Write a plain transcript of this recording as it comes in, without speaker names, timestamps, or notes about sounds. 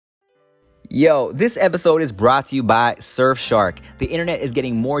Yo, this episode is brought to you by Surfshark. The internet is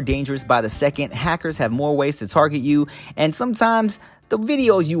getting more dangerous by the second. Hackers have more ways to target you, and sometimes the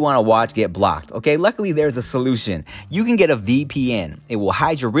videos you want to watch get blocked, okay? Luckily, there's a solution. You can get a VPN. It will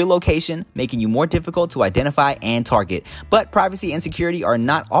hide your real location, making you more difficult to identify and target. But privacy and security are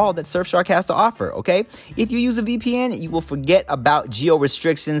not all that Surfshark has to offer, okay? If you use a VPN, you will forget about geo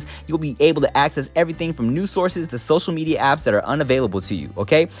restrictions. You'll be able to access everything from news sources to social media apps that are unavailable to you,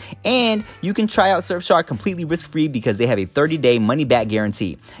 okay? And you can try out Surfshark completely risk-free because they have a 30-day money-back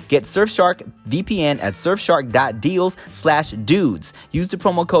guarantee. Get Surfshark VPN at surfshark.deals/dudes. Use the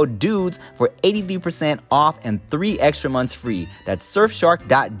promo code DUDES for 83% off and 3 extra months free. That's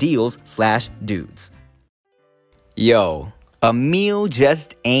surfshark.deals/dudes. Yo, a meal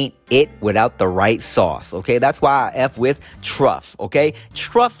just ain't it without the right sauce, okay? That's why I F with Truff, okay?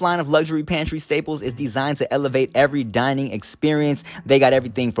 Truff's line of luxury pantry staples is designed to elevate every dining experience. They got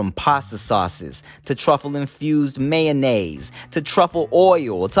everything from pasta sauces to truffle-infused mayonnaise to truffle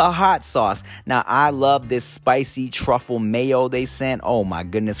oil to hot sauce. Now, I love this spicy truffle mayo they sent. Oh my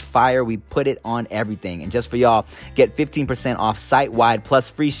goodness, fire. We put it on everything. And just for y'all, get 15% off site-wide plus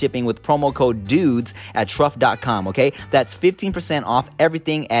free shipping with promo code DUDES at truff.com, okay? That's 15% off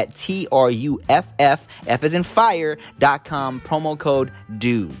everything at TRUFF, F as in fire.com, promo code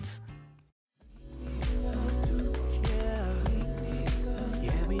DUDES.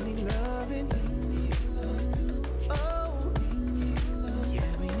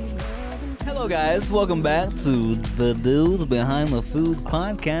 Hello guys, welcome back to the Dudes Behind the Foods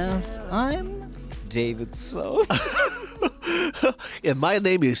podcast. I'm David So. And my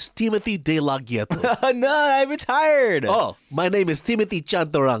name is Timothy De La Ghetto. No, I retired. Oh, my name is Timothy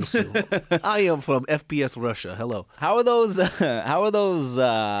Chantarangsu. I am from FPS Russia. Hello. How are those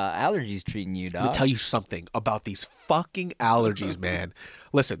allergies treating you, dog? Let me tell you something about these fucking allergies, man.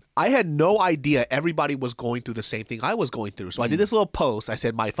 Listen, I had no idea everybody was going through the same thing I was going through. So I did this little post. I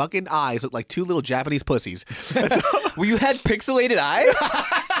said, my fucking eyes look like two little Japanese pussies. Well, you had pixelated eyes?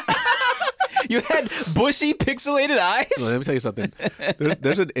 You had bushy, pixelated eyes? Well, let me tell you something.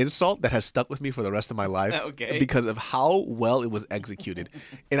 There's an insult that has stuck with me for the rest of my life because of how well it was executed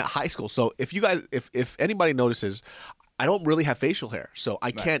in high school. So if you guys, if anybody notices, I don't really have facial hair, so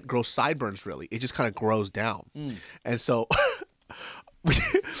I can't grow sideburns really. It just kind of grows down. And so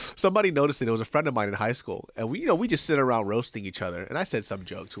somebody noticed it. It was a friend of mine in high school, and we just sit around roasting each other. And I said some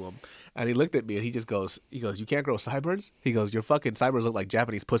joke to him, and he looked at me and he goes, "You can't grow sideburns?" He goes, "Your fucking sideburns look like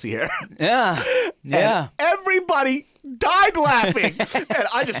Japanese pussy hair." Yeah, yeah. And everybody died laughing, and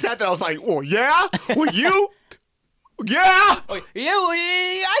I just sat there. I was like, "Oh yeah, well you." Yeah. Yeah,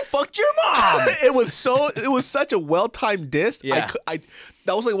 I fucked your mom. It was such a well-timed diss. Yeah.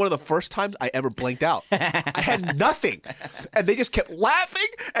 That was like one of the first times I ever blanked out. I had nothing. And they just kept laughing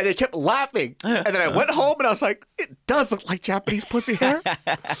and they kept laughing. And then I went home and I was like, it does look like Japanese pussy hair.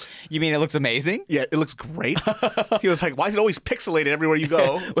 You mean it looks amazing? Yeah, it looks great. He was like, why is it always pixelated everywhere you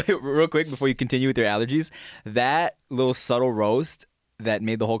go? Wait, real quick before you continue with your allergies, that little subtle roast that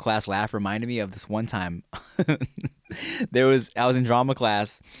made the whole class laugh reminded me of this one time. I was in drama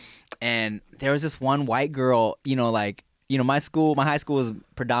class, and there was this one white girl, my high school was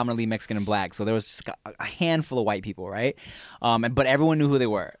predominantly Mexican and black, so there was just a handful of white people, right? But everyone knew who they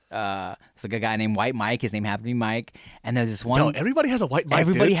were. It's like a guy named White Mike. His name happened to be Mike. And there's this one. Yo, everybody has a white Mike.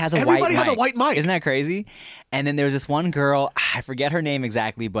 Everybody dude. has a Everybody white has Mike. a white Mike. Isn't that crazy? And then there was this one girl. I forget her name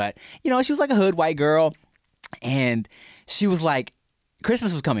exactly, but she was like a hood white girl, and she was like,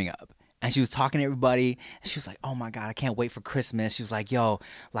 Christmas was coming up, and she was talking to everybody, and she was like, oh my God, I can't wait for Christmas. She was like, yo,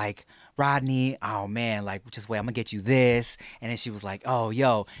 like, Rodney, oh man, like, just wait, I'm gonna get you this. And then she was like, oh,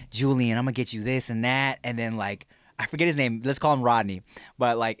 yo, Julian, I'm gonna get you this and that. And then, like, I forget his name, let's call him Rodney.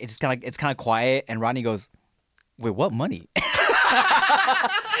 But, like, it's kind of quiet, and Rodney goes, wait, what money?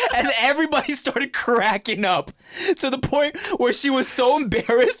 And everybody started cracking up to the point where she was so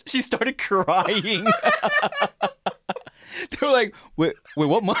embarrassed, she started crying. They were like, wait,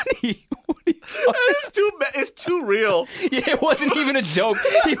 what money? What are you talking It's too real. Yeah, it wasn't even a joke.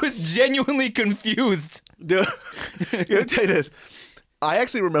 He was genuinely confused. Dude, let me tell you this. I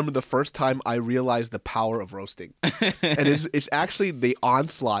actually remember the first time I realized the power of roasting. And it's actually the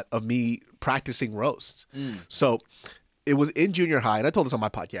onslaught of me practicing roasts. So it was in junior high, and I told this on my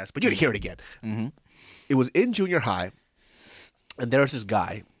podcast, but you're going to hear it again. It was in junior high, and there was this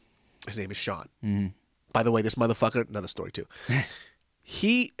guy. His name is Sean. By the way, this motherfucker, another story too.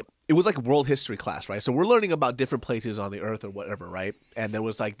 It was like world history class, right? So we're learning about different places on the earth or whatever, right? And there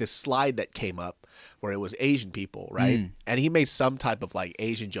was like this slide that came up where it was Asian people, right? And he made some type of like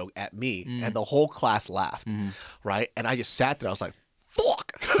Asian joke at me, and the whole class laughed, right? And I just sat there. I was like,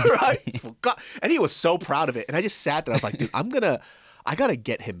 fuck. right? And he was so proud of it. And I just sat there. I was like, dude, I gotta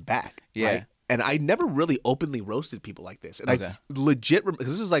get him back. Yeah. Right? And I never really openly roasted people like this. And I legit, because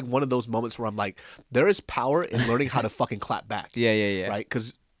this is like one of those moments where I'm like, there is power in learning how to fucking clap back. Yeah. Right?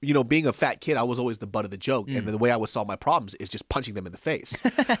 Because, you know, being a fat kid, I was always the butt of the joke. And the way I would solve my problems is just punching them in the face.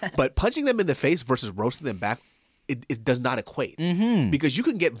 But punching them in the face versus roasting them back, it does not equate. Because you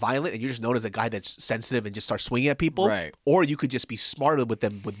can get violent and you're just known as a guy that's sensitive and just start swinging at people. Right. Or you could just be smarter with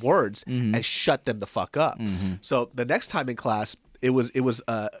them with words and shut them the fuck up. So the next time in class, it was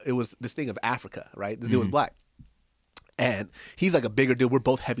this thing of Africa, right? This dude was black. And he's like a bigger dude. We're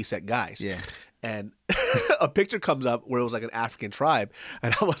both heavyset guys. Yeah. And a picture comes up where it was like an African tribe.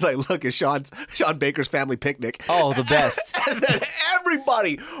 And I was like, look, it's Sean Baker's family picnic. Oh, the best. And then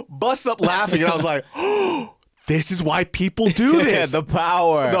everybody busts up laughing. And I was like, oh, this is why people do this. The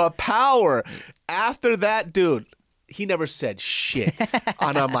power. The power. After that, dude, he never said shit.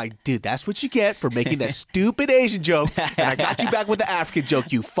 And I'm like, dude, that's what you get for making that stupid Asian joke. And I got you back with the African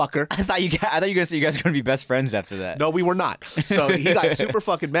joke, you fucker. I thought you were gonna say you guys were gonna be best friends after that. No, we were not. So he got super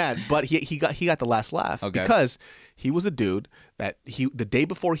fucking mad, but he got the last laugh because he was a dude that the day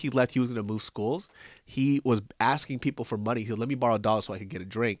before he left, he was gonna move schools. He was asking people for money. He said, let me borrow $1 so I could get a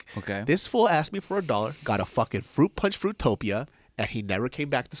drink. Okay. This fool asked me for $1, got a fucking fruit punch Fruitopia, and he never came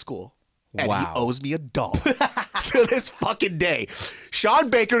back to school. And he owes me $1 to this fucking day. Sean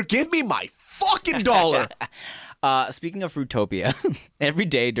Baker, give me my fucking $1. Speaking of Fruitopia, every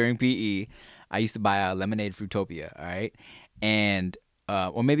day during PE, I used to buy a lemonade Fruitopia, all right? And,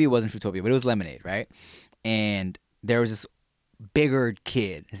 or maybe it wasn't Fruitopia, but it was lemonade, right? And there was this bigger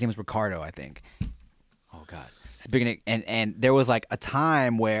kid. His name was Ricardo, I think. Oh, God. This bigger, and there was like a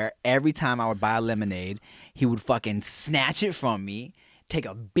time where every time I would buy a lemonade, he would fucking snatch it from me, take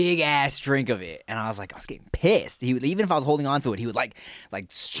a big ass drink of it, and I was getting pissed. He would, even if I was holding on to it, he would like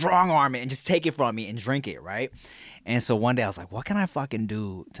strong arm it and just take it from me and drink it, right? And so one day I was like, what can I fucking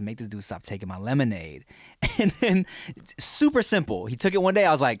do to make this dude stop taking my lemonade? And then super simple. He took it one day.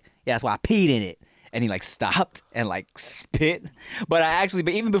 I was like, yeah, that's why I peed in it. And he like stopped and like spit. But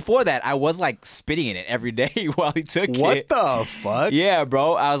even before that, I was like spitting in it every day while he took it. What the fuck? Yeah,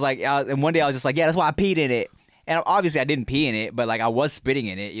 bro. I was like, and one day I was just like, yeah, that's why I peed in it. And obviously I didn't pee in it, but like I was spitting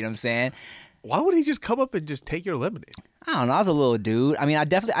in it, you know what I'm saying? Why would he just come up and just take your lemonade? I don't know. I was a little dude. I mean, I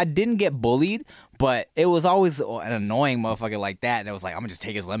didn't get bullied, but it was always an annoying motherfucker like that was like, I'm gonna just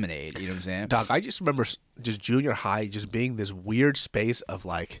take his lemonade, you know what I'm saying? Doc, I just remember just junior high just being this weird space of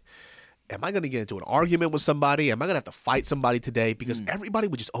like, am I going to get into an argument with somebody? Am I going to have to fight somebody today? Because everybody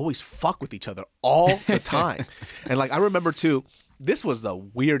would just always fuck with each other all the time. And like, I remember too, this was the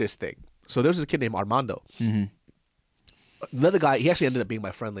weirdest thing. So there was this kid named Armando. Another guy, he actually ended up being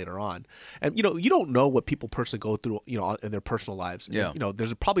my friend later on. And, you know, you don't know what people personally go through, you know, in their personal lives. Yeah. You know,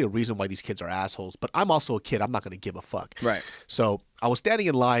 there's probably a reason why these kids are assholes, but I'm also a kid. I'm not going to give a fuck. Right. So I was standing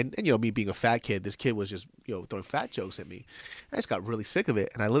in line, and, you know, me being a fat kid, this kid was just, you know, throwing fat jokes at me. I just got really sick of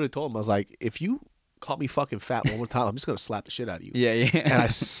it. And I literally told him, I was like, if you call me fucking fat one more time, I'm just going to slap the shit out of you. Yeah. And I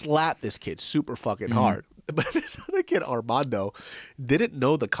slapped this kid super fucking hard. But this other kid, Armando, didn't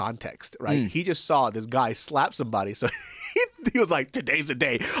know the context, right? He just saw this guy slap somebody. So he was like, today's the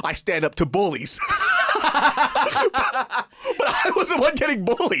day I stand up to bullies. But I was the one getting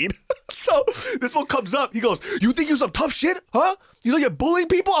bullied. So this one comes up. He goes, you think you're some tough shit? Huh? You think you're bullying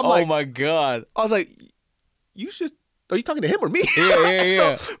people? I'm like, oh my God. I was like, you should. Are you talking to him or me?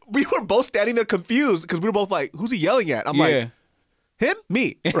 Yeah. So we were both standing there confused because we were both like, who's he yelling at? I'm like, him?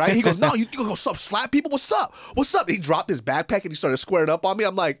 Me, right? He goes, no, you go slap people? What's up? What's up? He dropped his backpack and he started squaring up on me.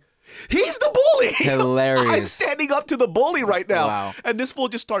 I'm like, he's the bully. Hilarious. I'm standing up to the bully right now. Wow. And this fool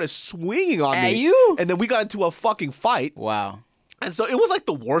just started swinging on me. You? And then we got into a fucking fight. Wow. And so it was like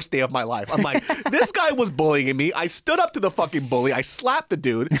the worst day of my life. I'm like, this guy was bullying me. I stood up to the fucking bully. I slapped the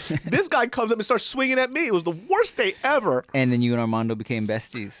dude. This guy comes up and starts swinging at me. It was the worst day ever. And then you and Armando became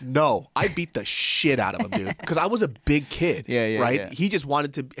besties. No, I beat the shit out of him, dude. Because I was a big kid. Right? He just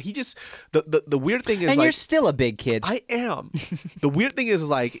wanted to. He just. The weird thing is, and like, you're still a big kid. I am. The weird thing is,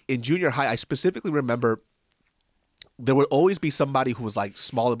 like, in junior high, I specifically remember there would always be somebody who was like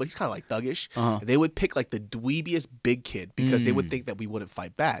smaller, but he's kind of like thuggish. And they would pick like the dweebiest big kid because they would think that we wouldn't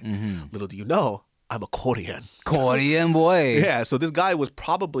fight back. Little do you know, I'm a Korean. Korean boy. Yeah, so this guy was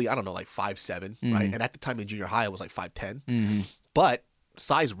probably, I don't know, like 5'7", right? And at the time in junior high, I was like 5'10". But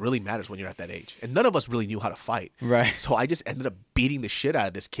size really matters when you're at that age. And none of us really knew how to fight. Right. So I just ended up beating the shit out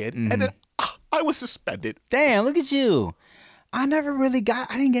of this kid. And then I was suspended. Damn, look at you. I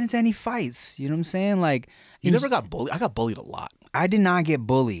didn't get into any fights. You know what I'm saying? Like, you never got bullied? I got bullied a lot. I did not get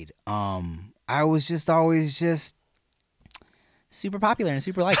bullied. I was just always just super popular and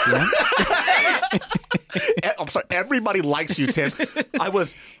super liked, you know? I'm sorry, everybody likes you, Tim. I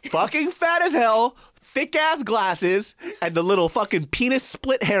was fucking fat as hell, thick ass glasses, and the little fucking penis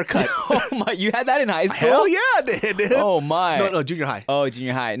split haircut. Oh my, you had that in high school? Hell yeah, I did. Oh my. No, junior high. Oh,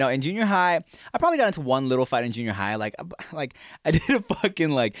 junior high. No, in junior high, I probably got into one little fight in junior high. Like I did a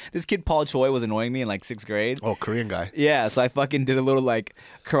fucking this kid Paul Choi was annoying me in like 6th grade. Oh, Korean guy. Yeah, so I fucking did a little like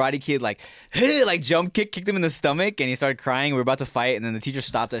Karate Kid like jump kick, kicked him in the stomach, and he started crying. We were about to fight, and then the teacher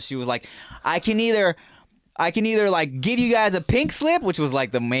stopped us. She was like, I can either like give you guys a pink slip, which was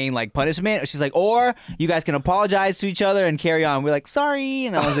like the main like punishment. She's like, or you guys can apologize to each other and carry on. We're like, sorry,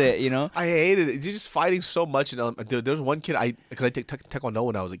 and that was it, you know. I hated it. You're just fighting so much. And there was one kid because I took taekwondo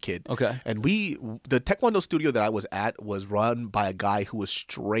when I was a kid. Okay. And the taekwondo studio that I was at was run by a guy who was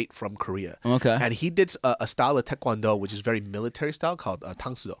straight from Korea. Okay. And he did a style of taekwondo which is very military style called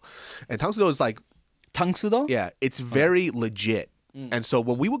tangsudo. And tangsudo is like Tangsudo? Yeah, it's very legit. And so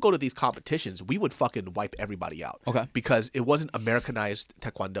when we would go to these competitions, we would fucking wipe everybody out. Okay. Because it wasn't Americanized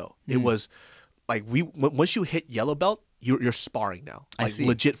taekwondo. It was like once you hit yellow belt, you're sparring now. Like I see.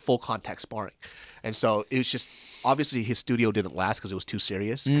 Legit full contact sparring. And so it was just obviously his studio didn't last because it was too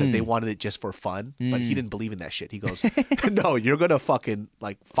serious because they wanted it just for fun. But he didn't believe in that shit. He goes, no, you're gonna fucking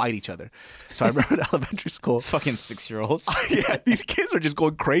like fight each other. So I remember in elementary school, Fucking 6-year-olds. yeah, these kids are just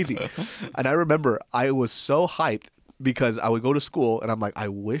going crazy. And I remember I was so hyped because I would go to school and I'm like, I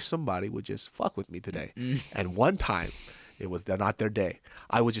wish somebody would just fuck with me today. And one time, it was not their day.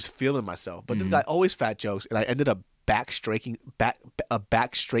 I was just feeling myself. But this guy always fat jokes, and I ended up back straight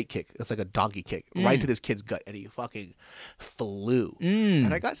kick. It's like a donkey kick right to this kid's gut, and he fucking flew.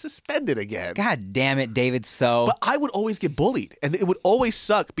 And I got suspended again. God damn it, David. So But I would always get bullied, and it would always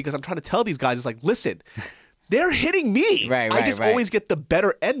suck because I'm trying to tell these guys, it's like, listen. They're hitting me. Right, I just always get the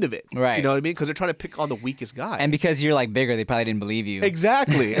better end of it. Right. You know what I mean? Because they're trying to pick on the weakest guy. and because you're like bigger, they probably didn't believe you.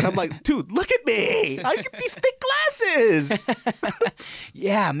 Exactly. And I'm like, dude, look at me. I get these thick glasses.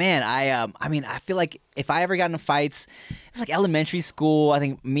 Yeah, man. I mean, I feel like if I ever got into fights, it was like elementary school. I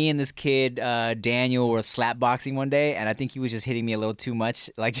think me and this kid, Daniel, were slap boxing one day, and I think he was just hitting me a little too much,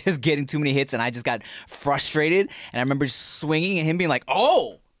 like just getting too many hits, and I just got frustrated. And I remember just swinging and him being like,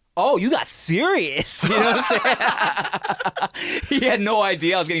 Oh, you got serious. You know what I'm saying? He had no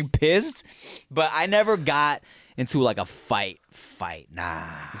idea I was getting pissed. But I never got into like a fight. Nah.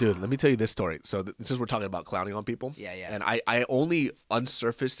 Dude, let me tell you this story. So since we're talking about clowning on people. Yeah. And I only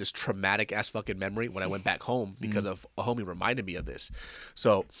unsurfaced this traumatic ass fucking memory when I went back home because of a homie reminded me of this.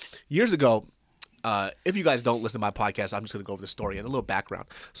 So years ago, if you guys don't listen to my podcast, I'm just going to go over the story and a little background.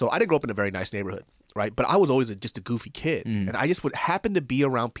 So I didn't grow up in a very nice neighborhood, right? But I was always just a goofy kid. And I just would happen to be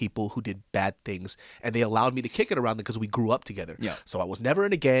around people who did bad things, and they allowed me to kick it around them because we grew up together. Yeah. So I was never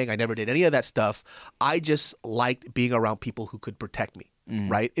in a gang. I never did any of that stuff. I just liked being around people who could protect me,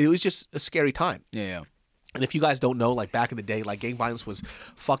 right? It was just a scary time. Yeah. And if you guys don't know, like back in the day, like gang violence was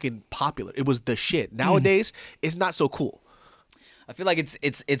fucking popular. It was the shit. Nowadays, it's not so cool. I feel like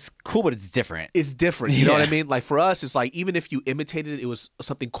it's cool, but it's different. It's different. You know what I mean? Like for us, it's like even if you imitated it, it was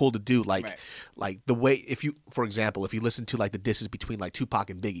something cool to do. Like, like the way if you, for example, if you listen to like the disses between like Tupac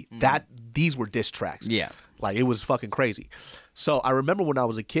and Biggie, these were diss tracks. Yeah, like it was fucking crazy. So I remember when I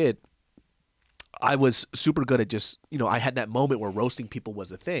was a kid, I was super good at just I had that moment where roasting people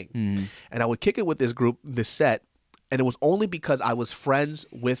was a thing, and I would kick it with this group, this set, and it was only because I was friends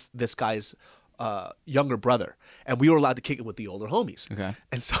with this guy's younger brother, and we were allowed to kick it with the older homies. Okay.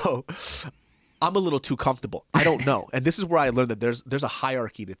 And so I'm a little too comfortable. I don't know. And this is where I learned that there's a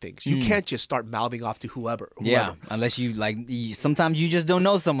hierarchy to things. You can't just start mouthing off to whoever. Yeah, unless you sometimes you just don't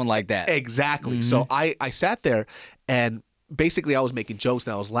know someone like that. Exactly. So I sat there, and basically I was making jokes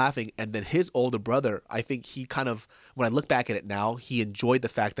and I was laughing, and then his older brother, I think he kind of, when I look back at it now, he enjoyed the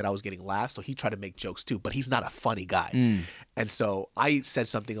fact that I was getting laughs, so he tried to make jokes too, but he's not a funny guy. And so I said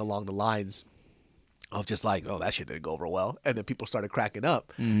something along the lines of just like, oh, that shit didn't go over well. And then people started cracking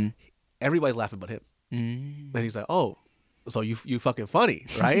up. Everybody's laughing but him. And he's like, oh, so you fucking funny,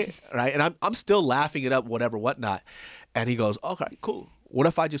 right? Right? And I'm still laughing it up, whatever, whatnot. And he goes, okay, cool. What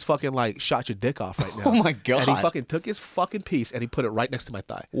if I just fucking like shot your dick off right now? Oh my God. And he fucking took his fucking piece and he put it right next to my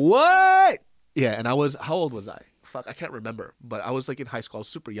thigh. What? Yeah, and how old was I? Fuck, I can't remember. But I was like in high school. I was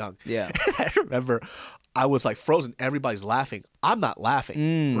super young. Yeah. I remember I was like frozen. Everybody's laughing. I'm not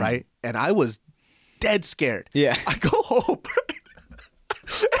laughing, right? And I was dead scared. Yeah. I go home and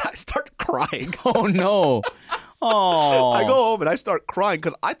I start crying. Oh no. Oh. I go home and I start crying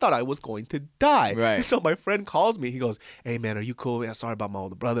because I thought I was going to die. Right. And so my friend calls me. He goes, hey man, are you cool? Man, sorry about my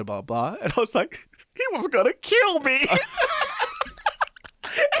older brother, blah, blah. And I was like, he was going to kill me. And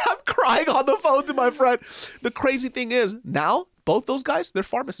I'm crying on the phone to my friend. The crazy thing is now, both those guys, they're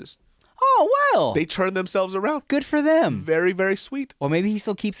pharmacists. Oh, well. They turn themselves around. Good for them. Very, very sweet. Or maybe he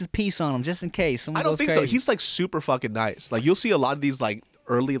still keeps his piece on him just in case. I don't think so. He's like super fucking nice. Like you'll see a lot of these like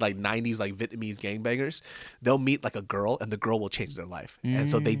early like 90s like Vietnamese gangbangers. They'll meet like a girl and the girl will change their life. And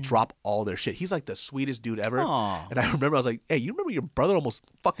so they drop all their shit. He's like the sweetest dude ever. Aww. And I remember I was like, hey, you remember your brother almost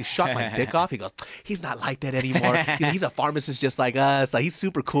fucking shot my dick off? He goes, he's not like that anymore. He's a pharmacist just like us. Like he's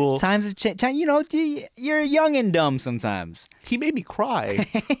super cool. Times have changed. You know, you're young and dumb sometimes. He made me cry.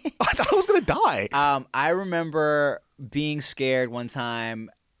 I thought I was gonna die. I remember being scared one time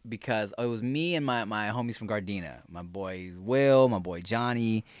because it was me and my homies from Gardena. My boy Will, my boy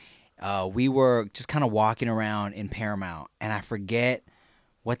Johnny. We were just kind of walking around in Paramount, and I forget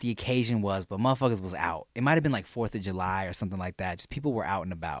what the occasion was, but motherfuckers was out. It might have been like 4th of July or something like that. Just people were out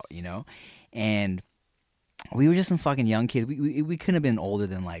and about, you know? And we were just some fucking young kids. We couldn't have been older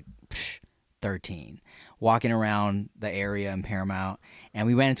than like 13, walking around the area in Paramount, and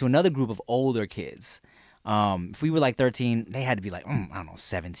we ran into another group of older kids. If we were like 13, they had to be like, I don't know,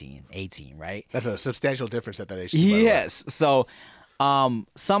 17, 18, right? That's a substantial difference at that age. Yes. So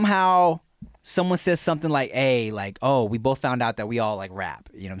somehow someone says something like, hey, like, oh, we both found out that we all like rap.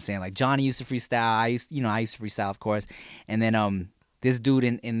 You know what I'm saying? Like Johnny used to freestyle. I used to freestyle, of course. And then this dude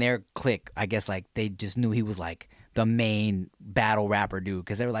in their clique, I guess like they just knew he was like the main battle rapper dude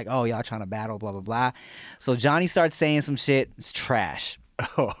because they were like, oh, y'all trying to battle, blah, blah, blah. So Johnny starts saying some shit. It's trash.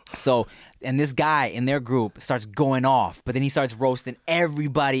 Oh. So, and this guy in their group starts going off, but then he starts roasting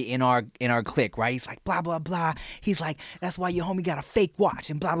everybody in our clique, right? He's like, blah, blah, blah. He's like, that's why your homie got a fake watch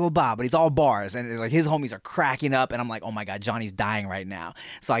and blah, blah, blah. But it's all bars. And like his homies are cracking up. And I'm like, oh my God, Johnny's dying right now.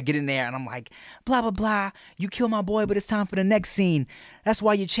 So I get in there and I'm like, blah, blah, blah. You killed my boy, but it's time for the next scene. That's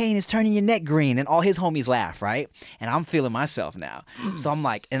why your chain is turning your neck green. And all his homies laugh, right? And I'm feeling myself now. So I'm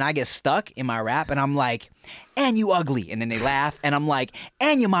like, and I get stuck in my rap and I'm like, and you ugly. And then they laugh. And I'm like,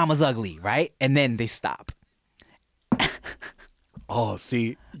 and your mama's ugly, right? And then they stop. Oh,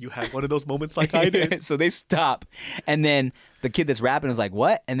 see, you had one of those moments like I did. So they stop. And then the kid that's rapping was like,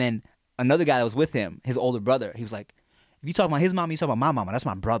 what? And then another guy that was with him, his older brother, he was like, if you talk about his mama, you talk about my mama. That's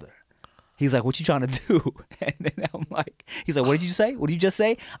my brother. He's like, what you trying to do? And then I'm like, he's like, what did you say? What did you just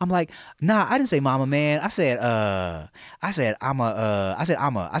say? I'm like, nah, I didn't say mama, man. I said drama. I said, I'm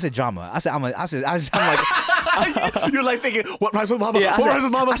like, you're like thinking, what rhymes with mama? yeah, what rhymes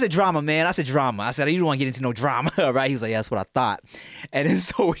with mama? I said drama, man. I said drama. I said, you don't want to get into no drama, right? He was like, yeah, that's what I thought. And then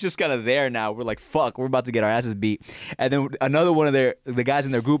so we're just kind of there now. We're like, fuck, we're about to get our asses beat. And then another one of the guys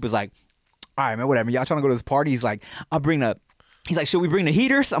in their group is like, all right, man, whatever. Y'all trying to go to this party? He's like, he's like, should we bring the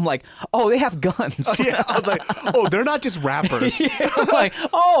heaters? I'm like, oh, they have guns. Oh, yeah, I was like, oh, they're not just rappers. Yeah, I'm like,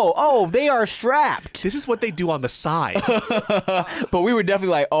 oh, they are strapped. This is what they do on the side. But we were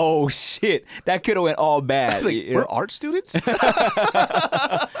definitely like, oh shit, that could have went all bad. I was like, we're art students?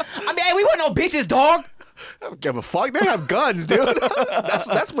 I mean, hey, we weren't no bitches, dog. I don't give a fuck. They have guns, dude.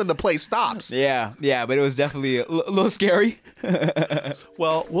 That's when the play stops. Yeah, but it was definitely a little scary.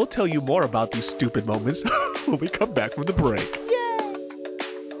 Well, we'll tell you more about these stupid moments when we come back from the break.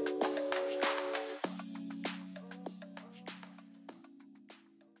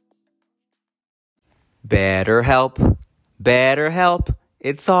 BetterHelp.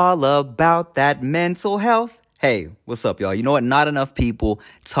 It's all about that mental health. Hey, what's up, y'all? You know what? Not enough people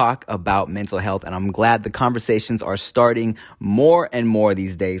talk about mental health, and I'm glad the conversations are starting more and more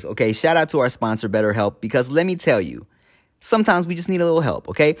these days. Okay, shout out to our sponsor, BetterHelp, because let me tell you, sometimes we just need a little help,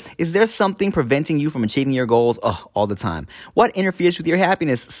 okay? Is there something preventing you from achieving your goals? Oh, all the time. What interferes with your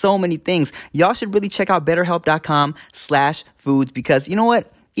happiness? So many things. Y'all should really check out BetterHelp.com/foods because you know what?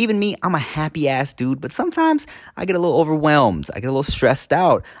 Even me, I'm a happy ass dude, but sometimes I get a little overwhelmed. I get a little stressed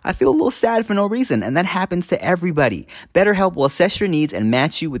out. I feel a little sad for no reason, and that happens to everybody. BetterHelp will assess your needs and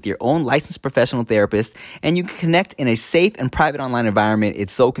match you with your own licensed professional therapist, and you can connect in a safe and private online environment.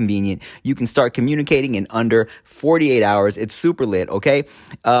 It's so convenient. You can start communicating in under 48 hours. It's super lit, okay?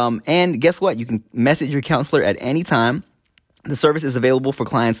 And guess what? You can message your counselor at any time. The service is available for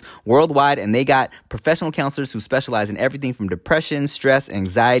clients worldwide, and they got professional counselors who specialize in everything from depression, stress,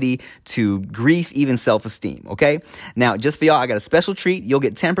 anxiety, to grief, even self-esteem, okay? Now, just for y'all, I got a special treat. You'll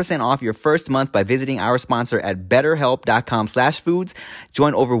get 10% off your first month by visiting our sponsor at betterhelp.com/foods.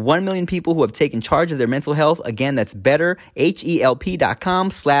 Join over 1 million people who have taken charge of their mental health. Again, that's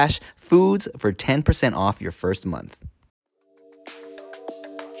betterhelp.com/foods for 10% off your first month.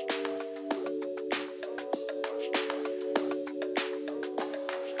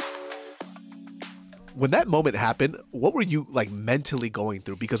 When that moment happened, what were you like mentally going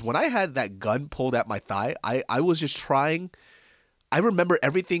through? Because when I had that gun pulled at my thigh, I was just trying. I remember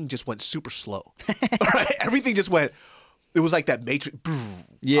everything just went super slow. Right? Everything just went It was like that matrix.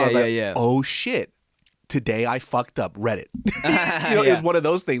 Yeah, I was yeah, like, yeah. oh shit. Today I fucked up Reddit. It was one of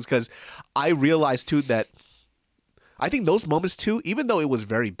those things because I realized too that I think those moments too, even though it was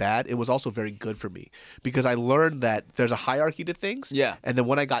very bad, it was also very good for me because I learned that there's a hierarchy to things. Yeah. And then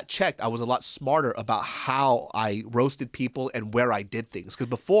when I got checked, I was a lot smarter about how I roasted people and where I did things. Because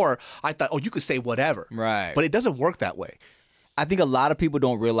before I thought, oh, you could say whatever. Right. But it doesn't work that way. I think a lot of people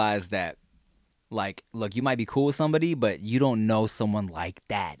don't realize that. Like, look, you might be cool with somebody, but you don't know someone like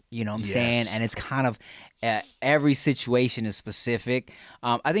that. You know what I'm saying? And it's kind of every situation is specific.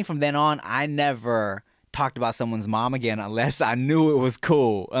 I think from then on, I never talked about someone's mom again unless I knew it was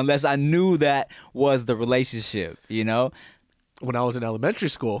cool, unless I knew that was the relationship, you know? When I was in elementary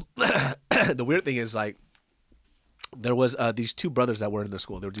school, the weird thing is like there was these two brothers that were in the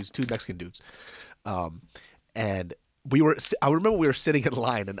school. There were these two Mexican dudes. And I remember we were sitting in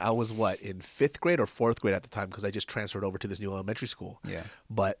line, and I was in 5th grade or 4th grade at the time because I just transferred over to this new elementary school. Yeah.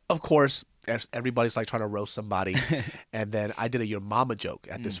 But of course, everybody's like trying to roast somebody, and then I did a your mama joke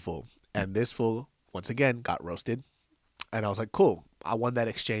at this fool, and this fool once again got roasted, and I was like, cool, I won that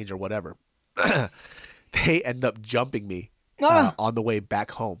exchange or whatever. They end up jumping me on the way back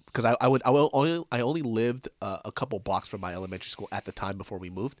home because I only lived a couple blocks from my elementary school at the time before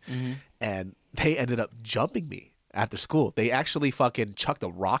we moved, and they ended up jumping me. After school, they actually fucking chucked a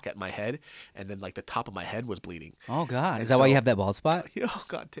rock at my head, and then like the top of my head was bleeding. Oh God, and is that why you have that bald spot? Oh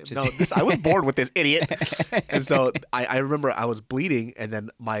God, Tim. No, I was born with this idiot, and so I remember I was bleeding, and then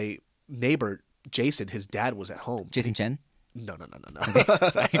my neighbor Jason, his dad was at home. Jason Chen? No.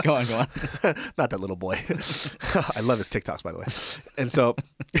 Sorry, go on. Not that little boy. I love his TikToks, by the way. And so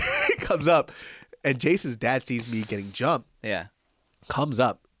he comes up, and Jason's dad sees me getting jumped. Yeah. Comes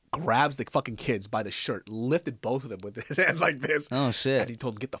up, grabs the fucking kids by the shirt, lifted both of them with his hands like this. Oh, shit. And he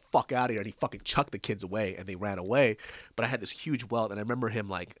told them, get the fuck out of here. And he fucking chucked the kids away, and they ran away. But I had this huge welt, and I remember him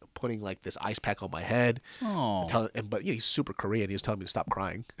like putting like this ice pack on my head. Oh. But he's super Korean. He was telling me to stop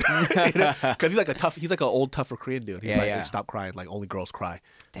crying. Because he's like an old, tougher Korean dude. He's like, stop crying. Like, only girls cry.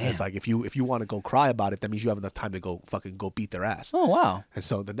 And it's like, if you want to go cry about it, that means you have enough time to go beat their ass. Oh, wow. And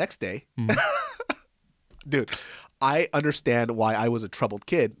so the next day, dude, I understand why I was a troubled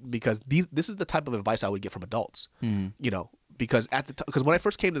kid because this is the type of advice I would get from adults. You know, because because when I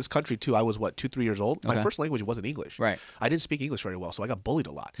first came to this country too, I was 2-3 years old. My first language wasn't English. Right. I didn't speak English very well, so I got bullied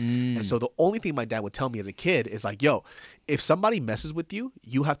a lot. And so the only thing my dad would tell me as a kid is like, yo, if somebody messes with you,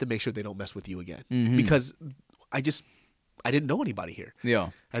 you have to make sure they don't mess with you again. Because I didn't know anybody here. Yeah.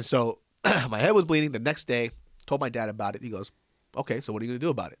 And so my head was bleeding. The next day, told my dad about it. He goes, okay, so what are you going to do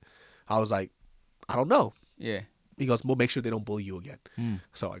about it? I was like, I don't know. Yeah. He goes, well, make sure they don't bully you again.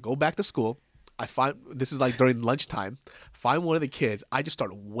 So I go back to school. I find, this is like during lunchtime, find one of the kids. I just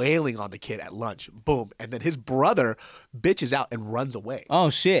start wailing on the kid at lunch. Boom. And then his brother bitches out and runs away. Oh,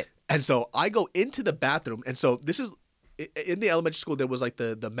 shit. And so I go into the bathroom. And so this is, in the elementary school, there was like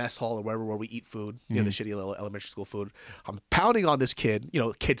the mess hall or wherever where we eat food, you know, the shitty little elementary school food. I'm pounding on this kid, you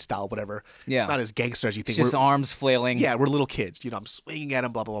know, kid style, whatever. Yeah. It's not as gangster as you think. Just arms flailing. Yeah, we're little kids. You know, I'm swinging at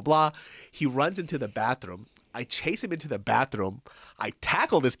him, blah, blah, blah, blah. He runs into the bathroom. I chase him into the bathroom. I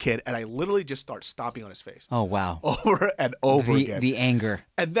tackle this kid, and I literally just start stomping on his face. Oh, wow. Over and over again. The anger.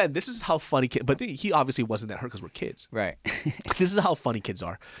 And then this is how funny kids, but he obviously wasn't that hurt because we're kids. Right. This is how funny kids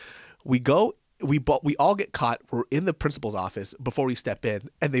are. We all get caught. We're in the principal's office before we step in,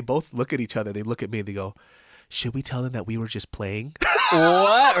 and they both look at each other. They look at me, and they go, should we tell them that we were just playing?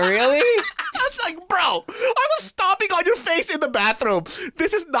 What? Really? It's like, bro, I was stomping on your face in the bathroom.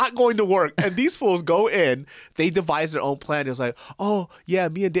 This is not going to work. And these fools go in. They devise their own plan. It was like, oh, yeah,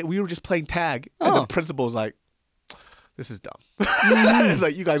 me and Dave, we were just playing tag. And the principal's like, this is dumb. It's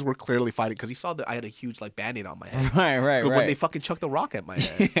like, you guys were clearly fighting because he saw that I had a huge like band-aid on my head. Right. When they fucking chucked the rock at my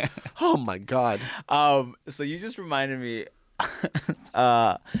head. Yeah. Oh, my God. So you just reminded me,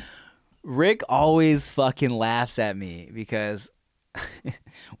 Rick always fucking laughs at me because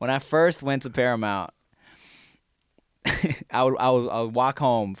when I first went to Paramount, I would walk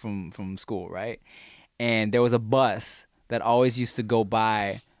home from school, right? And there was a bus that always used to go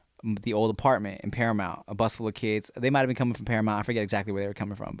by the old apartment in Paramount, a bus full of kids. They might have been coming from Paramount. I forget exactly where they were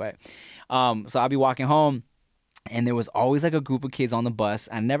coming from. But so I'd be walking home, and there was always like a group of kids on the bus.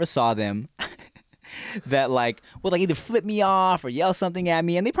 I never saw them. That like would like either flip me off or yell something at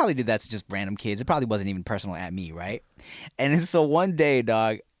me, and they probably did that to just random kids. It probably wasn't even personal at me, right? And so one day,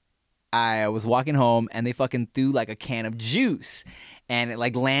 dog, I was walking home and they fucking threw like a can of juice, and it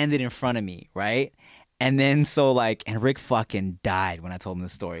like landed in front of me, right? And then so like, and Rick fucking died when I told him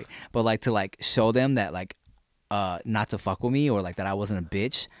this story. But like to like show them that like not to fuck with me or like that I wasn't a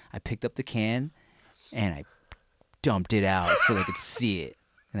bitch, I picked up the can and I dumped it out so they could see it.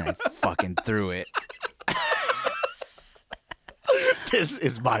 And I fucking threw it. This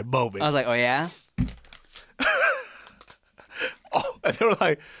is my moment. I was like, oh, yeah? Oh, and they were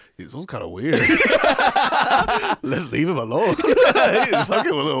like, this one's kind of weird. Let's leave him alone. He's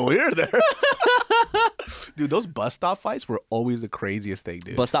fucking a little weird there. Dude, those bus stop fights were always the craziest thing,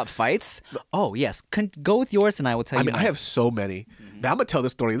 dude. Bus stop fights? Oh, yes. Go with yours and I will tell you. I mean, I have so many. Now, I'm going to tell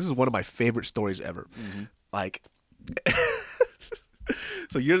this story. This is one of my favorite stories ever. Like,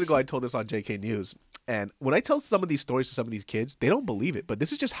 so years ago, I told this on JK News. And when I tell some of these stories to some of these kids, they don't believe it. But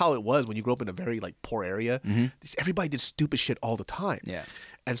this is just how it was when you grew up in a very like poor area. Everybody did stupid shit all the time. Yeah.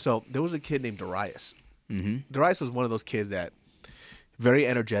 And so there was a kid named Darius. Darius was one of those kids that very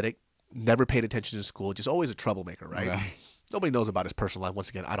energetic, never paid attention to school, just always a troublemaker, right? Okay. Nobody knows about his personal life. Once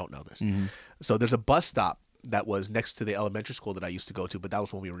again, I don't know this. So there's a bus stop that was next to the elementary school that I used to go to, but that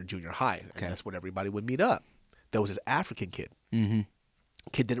was when we were in junior high. And that's when everybody would meet up. There was this African kid.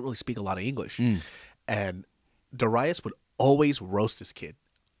 Kid didn't really speak a lot of English. And Darius would always roast this kid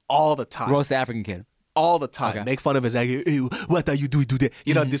all the time. Roast the African kid. All the time. Okay. Make fun of his egg. Hey, what are you doing today?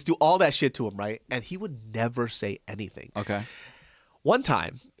 You know, just do all that shit to him, right? And he would never say anything. Okay. One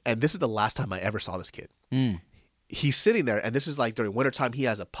time, and this is the last time I ever saw this kid. He's sitting there, and this is like during wintertime. He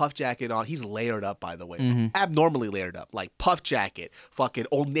has a puff jacket on. He's layered up, by the way. Abnormally layered up. Like puff jacket, fucking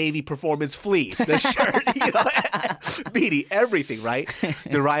Old Navy Performance fleece, the shirt, you know, beanie, everything, right?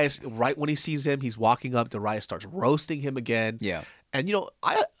 Darius, right when he sees him, he's walking up. Darius starts roasting him again. Yeah. And, you know,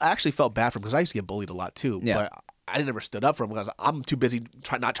 I actually felt bad for him because I used to get bullied a lot too. Yeah. But I never stood up for him because I'm too busy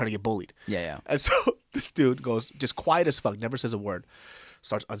not trying to get bullied. Yeah. And so this dude goes just quiet as fuck, never says a word,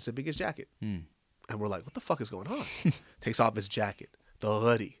 starts unzipping his jacket. And we're like, what the fuck is going on? Takes off his jacket, the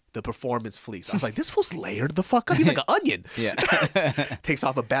hoodie, the performance fleece. I was like, this fool's layered the fuck up. He's like an onion. Yeah. Takes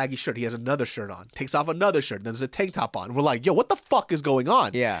off a baggy shirt. He has another shirt on. Takes off another shirt. Then there's a tank top on. We're like, yo, what the fuck is going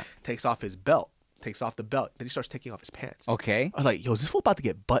on? Yeah. Takes off his belt. Takes off the belt. Then he starts taking off his pants. Okay. I was like, yo, is this fool about to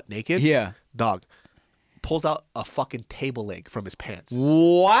get butt naked? Yeah. Dog. Pulls out a fucking table leg from his pants.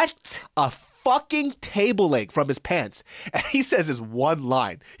 What? A fucking table leg from his pants. And he says his one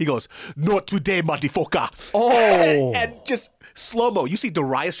line. He goes, not today, motherfucker. Oh. And just slow-mo. You see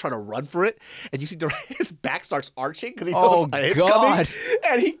Darius trying to run for it. And you see Darius' back starts arching because he knows it's coming.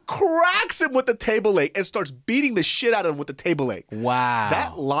 And he cracks him with the table leg and starts beating the shit out of him with the table leg. Wow.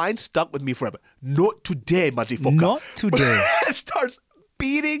 That line stuck with me forever. Not today, motherfucker. Not today. And starts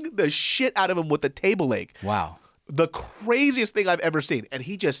beating the shit out of him with the table leg. Wow. The craziest thing I've ever seen. And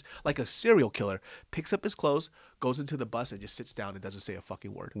he just, like a serial killer, picks up his clothes, goes into the bus, and just sits down and doesn't say a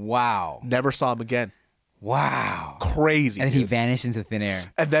fucking word. Wow. Never saw him again. Wow. Crazy. And then he vanished into thin air.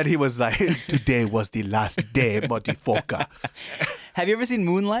 And then he was like, today was the last day, motherfucker. Have you ever seen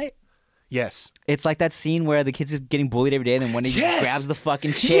Moonlight? Yes. It's like that scene where the kid's just getting bullied every day and then one day he grabs the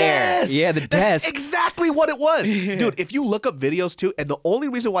fucking chair. Yes. Yeah, the That's desk. exactly what it was. Dude, if you look up videos too, and the only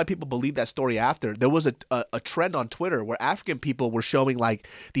reason why people believe that story after, there was a trend on Twitter where African people were showing like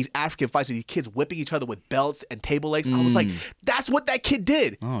these African fights, these kids whipping each other with belts and table legs. I was like, that's what that kid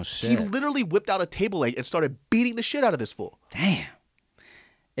did. Oh, shit. He literally whipped out a table leg and started beating the shit out of this fool. Damn.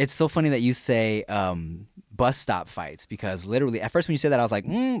 It's so funny that you say bus stop fights because literally at first when you said that I was like,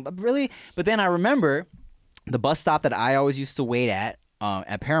 really? But then I remember the bus stop that I always used to wait at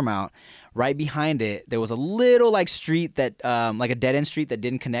Paramount. Right behind it, there was a little like street that like a dead end street that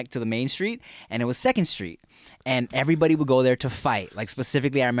didn't connect to the main street, and it was 2nd Street. And everybody would go there to fight. Like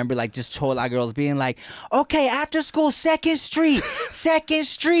specifically, I remember like just Chola girls being like, okay, after school, 2nd Street, 2nd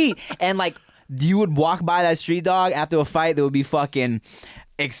Street. And like you would walk by that street, dog, after a fight, there would be fucking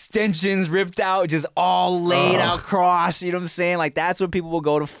extensions ripped out, just all laid out across, you know what I'm saying? Like that's where people will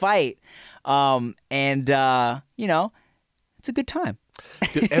go to fight. You know, it's a good time.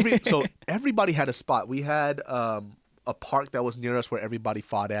 Dude, so everybody had a spot. We had a park that was near us where everybody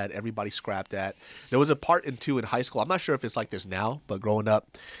fought at, everybody scrapped at. There was a part in high school. I'm not sure if it's like this now, but growing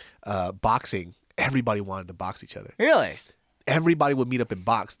up, boxing, everybody wanted to box each other. Really? Everybody would meet up and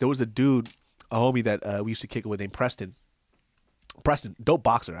box. There was a dude, a homie that we used to kick it with named Preston. Preston, dope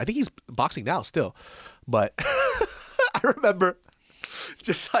boxer. I think he's boxing now still. But I remember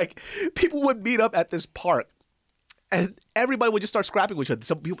just like people would meet up at this park and everybody would just start scrapping with each other.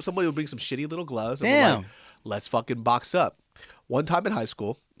 Somebody would bring some shitty little gloves and we're like, let's fucking box up. One time in high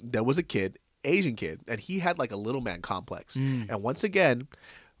school, there was a kid, Asian kid, and he had like a little man complex. And once again,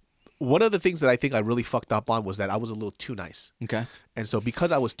 one of the things that I think I really fucked up on was that I was a little too nice. Okay. And so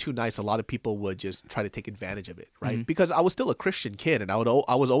because I was too nice, a lot of people would just try to take advantage of it, right? Because I was still a Christian kid and I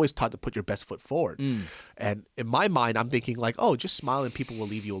was always taught to put your best foot forward. And in my mind, I'm thinking like, oh, just smile and people will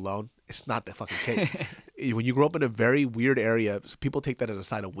leave you alone. It's not the fucking case. when you grow up in a very weird area, people take that as a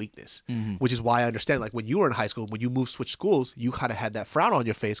sign of weakness, which is why I understand. Like when you were in high school, when you switched schools, you kind of had that frown on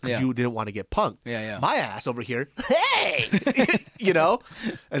your face because you didn't want to get punked. Yeah. My ass over here, hey, you know?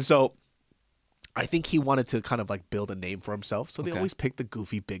 And so I think he wanted to kind of like build a name for himself. So they always pick the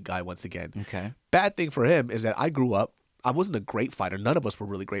goofy big guy once again. Okay. Bad thing for him is that I grew up, I wasn't a great fighter. None of us were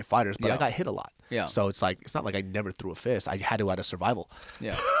really great fighters, but I got hit a lot. Yeah. So it's like, it's not like I never threw a fist. I had to out of survival.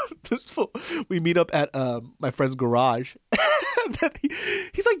 Yeah. We meet up at my friend's garage.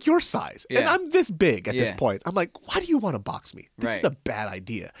 He's like your size. And I'm this big at this point. I'm like, why do you want to box me? This is a bad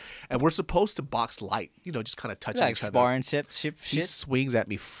idea. And we're supposed to box light, you know, just kind of touching each other. Sparring shit. He swings at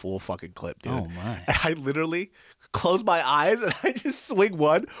me full fucking clip, dude. Oh, my. And I literally close my eyes and I just swing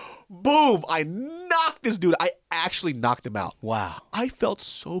one. Boom. I knocked this dude. I actually knocked him out. Wow. I felt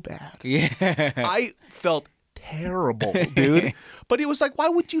so bad. Yeah. I felt terrible, dude. But it was like, why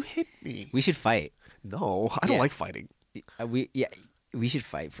would you hit me? We should fight. No, I don't like fighting. We should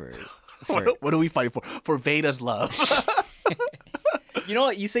fight for what are we fighting for? For Veda's love. You know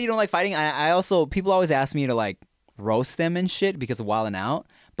what? You say you don't like fighting. I also, people always ask me to like roast them and shit because of Wildnout.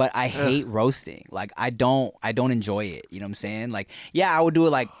 But I hate roasting. Like I don't enjoy it. You know what I'm saying? Like, yeah, I would do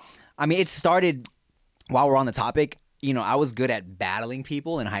it like, I mean, it started while we're on the topic. You know, I was good at battling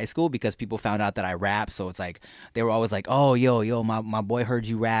people in high school because people found out that I rap. So it's like, they were always like, oh, yo, my boy heard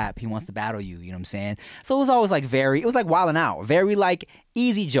you rap. He wants to battle you. You know what I'm saying? So it was always like it was like Wildnout. Very like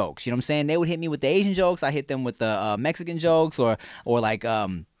easy jokes. You know what I'm saying? They would hit me with the Asian jokes. I hit them with the Mexican jokes or like, or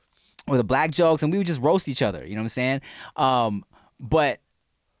the black jokes. And we would just roast each other. You know what I'm saying? But,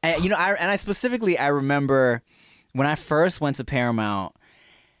 you know, I remember when I first went to Paramount,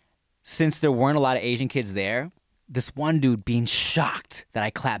 since there weren't a lot of Asian kids there, this one dude being shocked that I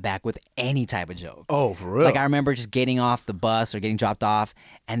clap back with any type of joke. Oh, for real? Like I remember just getting off the bus or getting dropped off,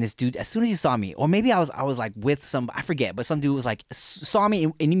 and this dude, as soon as he saw me, or maybe I was like with some, I forget, but some dude was like saw me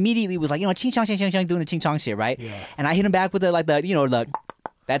and immediately was like, you know, ching chong ching chong chong, doing the ching chong shit, right? Yeah. And I hit him back with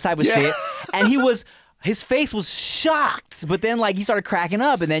that type of shit, and his face was shocked, but then like he started cracking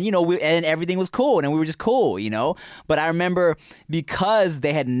up, and then and everything was cool, and we were just cool, you know. But I remember because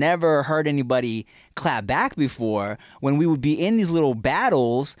they had never heard anybody clap back before, when we would be in these little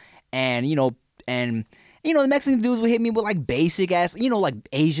battles, and the Mexican dudes would hit me with like basic ass, like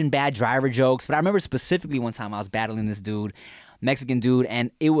Asian bad driver jokes. But I remember specifically one time I was battling this dude, Mexican dude, and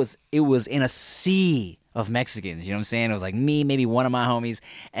it was in a sea of Mexicans, you know what I'm saying? It was like me, maybe one of my homies,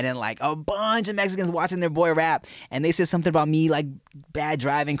 and then like a bunch of Mexicans watching their boy rap, and they said something about me like bad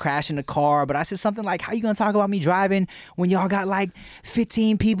driving, crashing the car, but I said something like, how you gonna talk about me driving when y'all got like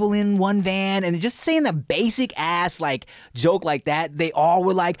 15 people in one van? And just saying the basic ass like joke like that, they all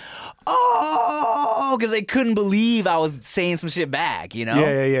were like, oh, because they couldn't believe I was saying some shit back, you know?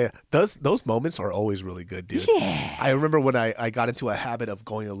 Yeah. Those moments are always really good, dude. Yeah. I remember when I got into a habit of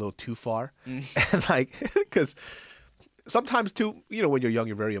going a little too far, and like, because sometimes too, when you're young,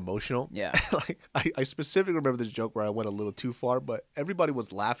 you're very emotional. Yeah. Like I specifically remember this joke where I went a little too far, but everybody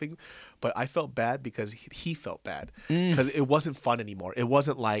was laughing, but I felt bad because he felt bad because it wasn't fun anymore. It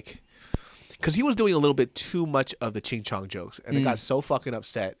wasn't like, because he was doing a little bit too much of the ching chong jokes, and it got so fucking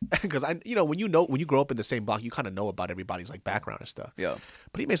upset because when you grow up in the same block, you kind of know about everybody's like background and stuff. Yeah.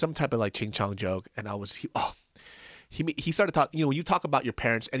 But he made some type of like ching chong joke, and he started talking. When you talk about your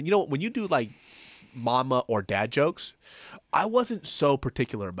parents, and when you do like mama or dad jokes, I wasn't so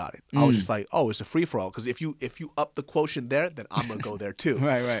particular about it. I was just like, oh, it's a free for all, because if you up the quotient there, then I'm gonna go there too.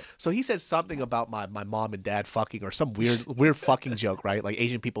 Right. So he said something about my mom and dad fucking, or some weird fucking joke, right? Like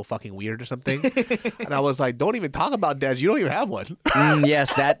Asian people fucking weird or something. And I was like, don't even talk about dads. You don't even have one.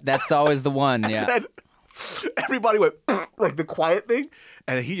 Yes, that's always the one. Yeah. And everybody went like the quiet thing,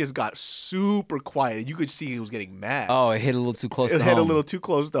 and he just got super quiet. You could see he was getting mad. Oh, it hit a little too close to home. It hit a little too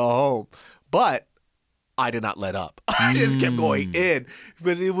close to home. But I did not let up. I just kept going in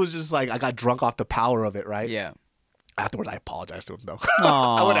because it was just like I got drunk off the power of it, right? Yeah. Afterward, I apologized to him though.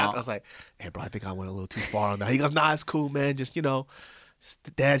 I went out. I was like, "Hey, bro, I think I went a little too far on that." He goes, "Nah, it's cool, man. Just just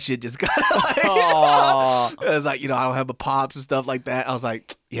the dad shit just got like, it was like, I don't have a pops and stuff like that." I was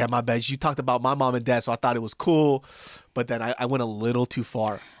like, "Yeah, my bad. You talked about my mom and dad, so I thought it was cool, but then I went a little too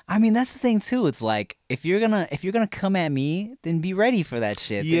far." I mean, that's the thing too. It's like if you're gonna come at me, then be ready for that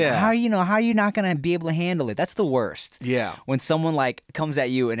shit. Yeah. Then how are you not gonna be able to handle it? That's the worst. Yeah. When someone like comes at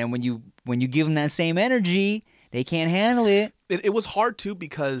you, and then when you give them that same energy, they can't handle it. It was hard too,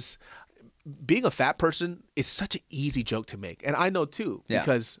 because being a fat person is such an easy joke to make, and I know too,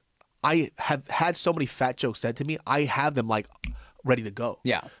 because I have had so many fat jokes said to me. I have them like ready to go.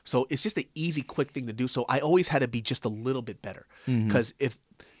 Yeah. So it's just an easy, quick thing to do. So I always had to be just a little bit better, because if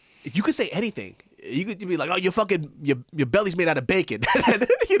you could say anything, you could be like, oh, your belly's made out of bacon, and,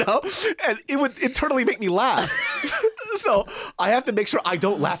 you know, and it would internally make me laugh. So I have to make sure I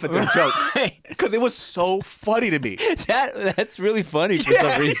don't laugh at their jokes because it was so funny to me. That's really funny for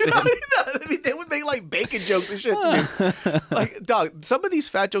some reason. You know, I mean, they would make like bacon jokes and shit to me. Like, dog, some of these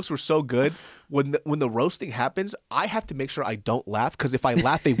fat jokes were so good. When the roasting happens, I have to make sure I don't laugh because if I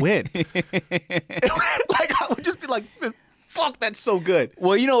laugh, they win. Like, I would just be like, fuck, that's so good.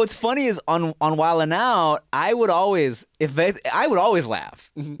 Well, you know what's funny is on Wildnout, I would always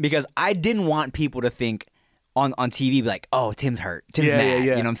laugh because I didn't want people to think on TV, be like, oh, Tim's hurt, Tim's mad. You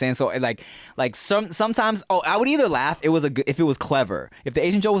know what I'm saying? So like sometimes, I would either laugh. If it was clever. If the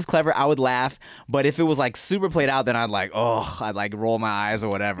Asian joke was clever, I would laugh. But if it was like super played out, then I'd like roll my eyes or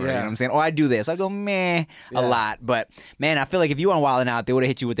whatever. You know what I'm saying? Or I'd do this. I'd go meh a lot. But man, I feel like if you were on Wildnout, they would have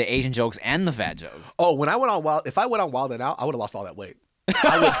hit you with the Asian jokes and the fat jokes. Oh, if I went on Wildnout, I would have lost all that weight.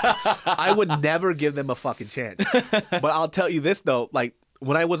 I would never give them a fucking chance. But I'll tell you this though, like,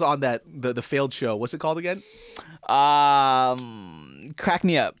 when I was on the failed show, what's it called again? Crack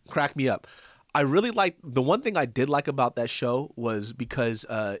Me Up. Crack Me Up. I really liked, the one thing I did like about that show was because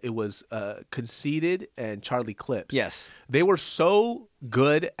it was Conceited and Charlie Clips. Yes. They were so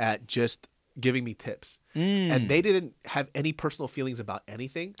good at just giving me tips. And they didn't have any personal feelings about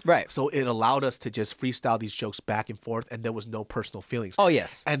anything. Right. So it allowed us to just freestyle these jokes back and forth, and there was no personal feelings. Oh,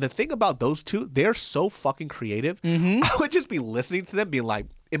 yes. And the thing about those two, they're so fucking creative. I would just be listening to them being like,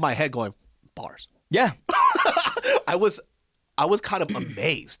 in my head going, bars. Yeah. I was kind of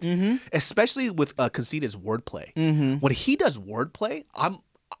amazed, especially with Conceited's wordplay. When he does wordplay,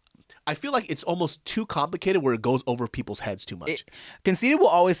 I feel like it's almost too complicated where it goes over people's heads too much. Conceited will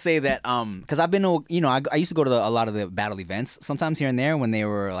always say that, because I've been to, you know, I used to go to a lot of the battle events sometimes here and there when they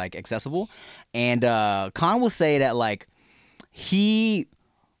were like accessible, and Khan will say that like he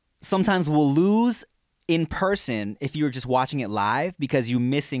sometimes will lose in person if you're just watching it live because you're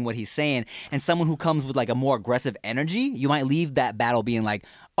missing what he's saying, and someone who comes with like a more aggressive energy, you might leave that battle being like,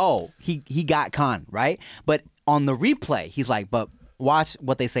 oh, he got Khan, right? But on the replay, he's like, but watch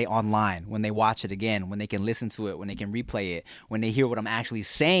what they say online when they watch it again, when they can listen to it, when they can replay it, when they hear what I'm actually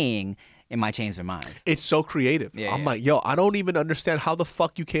saying, it might change their minds. It's so creative. I'm like, yo, I don't even understand how the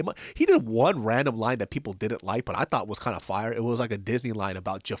fuck you came up. He did one random line that people didn't like, but I thought was kind of fire. It was like a Disney line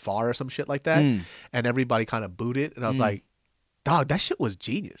about Jafar or some shit like that. And everybody kind of booed it. And I was like, dog, that shit was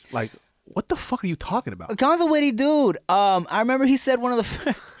genius. Like, what the fuck are you talking about? Khan's a witty dude. I remember he said one of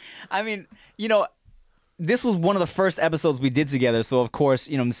the I mean, you know, this was one of the first episodes we did together, so of course,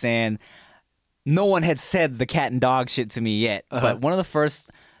 you know what I'm saying, no one had said the cat and dog shit to me yet. But one of the first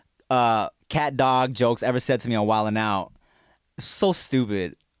cat dog jokes ever said to me on Wildnout, so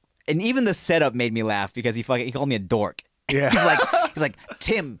stupid. And even the setup made me laugh because he called me a dork. Yeah. He's like,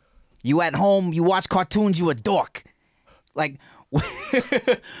 Tim, you at home, you watch cartoons, you a dork. Like,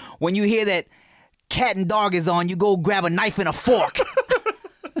 when you hear that cat and dog is on, you go grab a knife and a fork.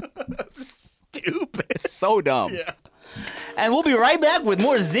 Stupid. So dumb. Yeah. And we'll be right back with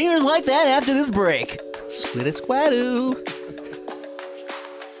more zingers like that after this break. Squiddy squadoo.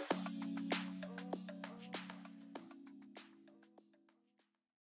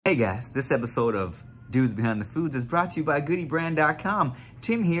 Hey guys, this episode of Dudes Behind the Foods is brought to you by GoodyBrand.com.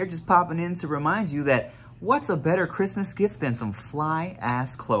 Tim here, just popping in to remind you that what's a better Christmas gift than some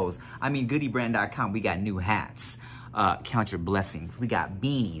fly-ass clothes? I mean, GoodyBrand.com, we got new hats. Count your blessings. We got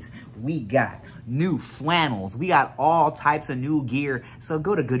beanies. We got new flannels. We got all types of new gear. So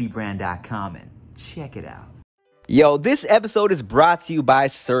go to GoodyBrand.com and check it out. Yo, this episode is brought to you by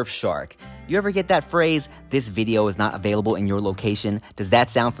Surfshark. You ever get that phrase, this video is not available in your location? Does that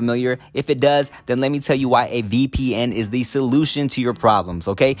sound familiar? If it does, then let me tell you why a VPN is the solution to your problems,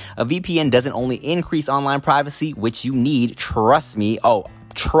 okay? A VPN doesn't only increase online privacy, which you need, trust me. Oh,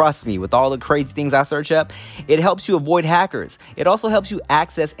 trust me, with all the crazy things I search up, it helps you avoid hackers. It also helps you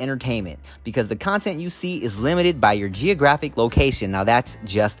access entertainment because the content you see is limited by your geographic location. Now that's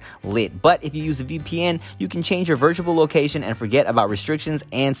just lit. But if you use a VPN, you can change your virtual location and forget about restrictions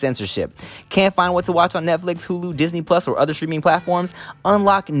and censorship. Can't find what to watch on Netflix, Hulu, Disney Plus, or other streaming platforms?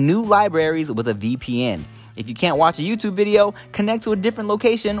 Unlock new libraries with a VPN. If you can't watch a YouTube video, connect to a different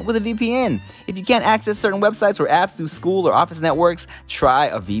location with a VPN. If you can't access certain websites or apps through school or office networks, try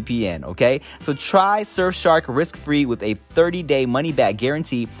a VPN, okay? So try Surfshark risk-free with a 30-day money-back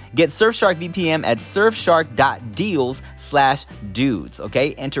guarantee. Get Surfshark VPN at surfshark.deals/dudes,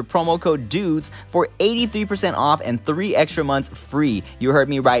 okay? Enter promo code DUDES for 83% off and 3 extra months free. You heard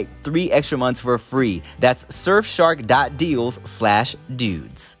me right, 3 extra months for free. That's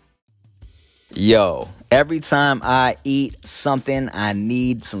surfshark.deals/dudes. Yo, every time I eat something, I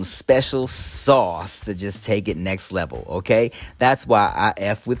need some special sauce to just take it next level, okay? That's why I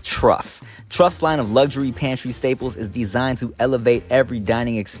F with Truff. Truff's line of luxury pantry staples is designed to elevate every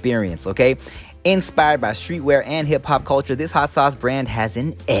dining experience, okay? Inspired by streetwear and hip-hop culture, this hot sauce brand has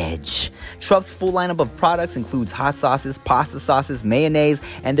an edge. Truff's full lineup of products includes hot sauces, pasta sauces, mayonnaise,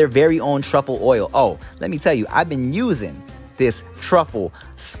 and their very own truffle oil. Oh, let me tell you, I've been using this truffle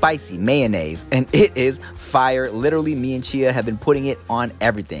spicy mayonnaise, and it is fire. Literally, me and Chia have been putting it on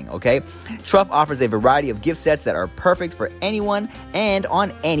everything, okay? Truff offers a variety of gift sets that are perfect for anyone and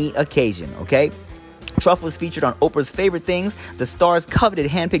on any occasion, okay? Truff was featured on Oprah's Favorite Things, the Star's coveted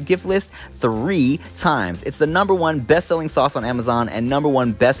handpicked gift list, 3 times. It's the #1 best-selling sauce on Amazon and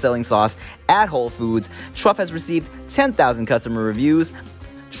 #1 best-selling sauce at Whole Foods. Truff has received 10,000 customer reviews.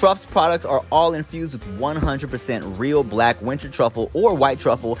 Truff's products are all infused with 100% real black winter truffle or white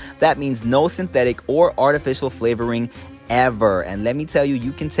truffle. That means no synthetic or artificial flavoring ever. And let me tell you,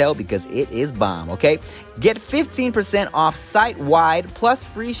 you can tell because it is bomb, okay? Get 15% off site-wide plus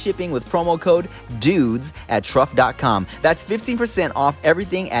free shipping with promo code DUDES at truff.com. That's 15% off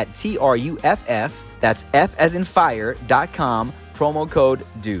everything at TRUFF. That's F as in fire.com. Promo code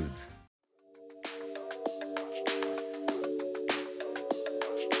DUDES.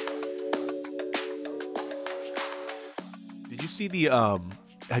 Did you see the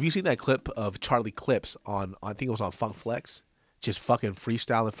have you seen that clip of Charlie Clips on I think it was on Funk Flex, just fucking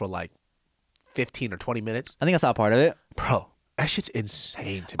freestyling for like 15 or 20 minutes? I think I saw part of it. Bro, that shit's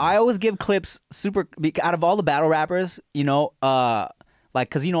insane to me. I always give Clips super, out of all the battle rappers, you know, like,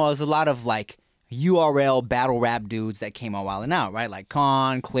 cause you know, there's a lot of like URL battle rap dudes that came on Wildnout, right? Like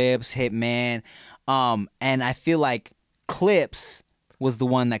Con, Clips, Hitman, and I feel like Clips was the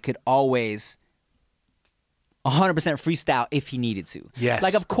one that could always 100% freestyle if he needed to. Yes.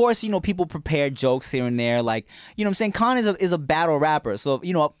 Like, of course, you know, people prepare jokes here and there. Like, you know what I'm saying? Khan is a battle rapper. So,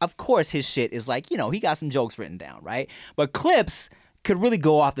 you know, of course his shit is like, you know, he got some jokes written down, right? But Clips could really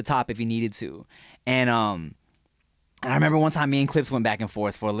go off the top if he needed to. And I remember one time me and Clips went back and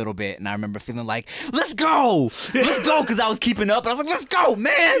forth for a little bit, and I remember feeling like, let's go! Let's go! Because I was keeping up, and I was like, let's go,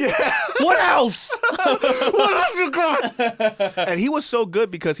 man! Yeah. What else? What else you got? And he was so good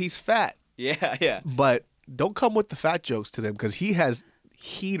because he's fat. Yeah. But don't come with the fat jokes to them because he has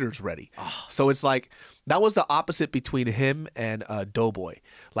heaters ready. Oh. So it's like that was the opposite between him and Doughboy.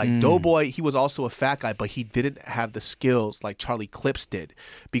 Like Doughboy, he was also a fat guy, but he didn't have the skills like Charlie Clips did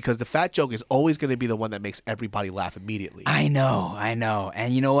because the fat joke is always going to be the one that makes everybody laugh immediately. I know.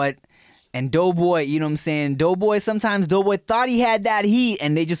 And you know what? And Doughboy, you know what I'm saying? Sometimes Doughboy thought he had that heat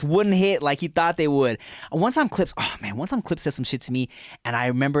and they just wouldn't hit like he thought they would. One time Clips said some shit to me, and I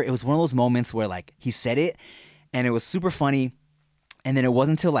remember it was one of those moments where like he said it and it was super funny, and then it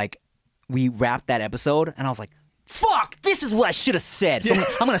wasn't until like we wrapped that episode and I was like, fuck, this is what I should have said. So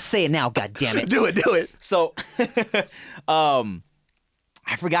I'm gonna say it now, god damn it. Do it. So I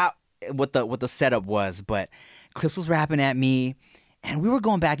forgot what the setup was, but Clips was rapping at me. And we were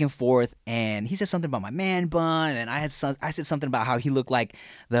going back and forth, and he said something about my man bun, and I said something about how he looked like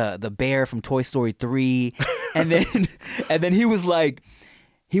the bear from Toy Story 3, and then he was like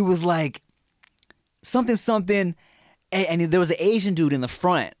something, and there was an Asian dude in the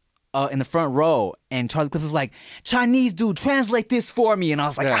front row, and Charlie Clips was like, Chinese dude, translate this for me, and I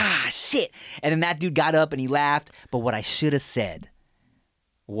was like, shit, and then that dude got up and he laughed, but what I should have said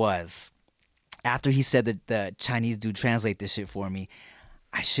was, after he said that the Chinese dude translate this shit for me,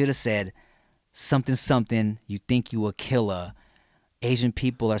 I should have said something, you think you a killer. Asian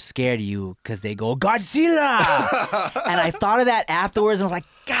people are scared of you because they go, Godzilla! And I thought of that afterwards and I was like,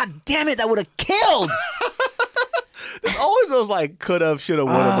 God damn it, that would have killed! There's always those like coulda, shoulda,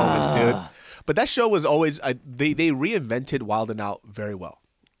 woulda moments, dude. But that show was always, they reinvented Wildnout very well.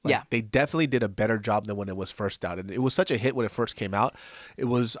 Like, yeah. They definitely did a better job than when it was first out. And it was such a hit when it first came out. It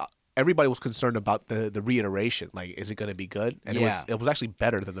was... Everybody was concerned about the reiteration. Like, is it going to be good? And it was actually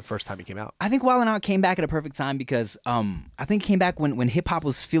better than the first time it came out. I think Wildnout came back at a perfect time because I think it came back when hip hop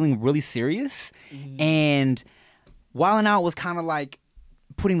was feeling really serious, and Wildnout was kind of like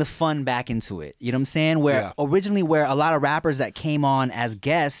putting the fun back into it. You know what I'm saying? Where originally, where a lot of rappers that came on as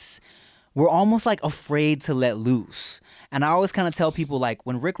guests were almost like afraid to let loose. And I always kind of tell people, like,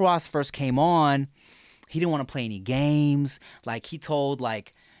 when Rick Ross first came on, he didn't want to play any games. Like, he told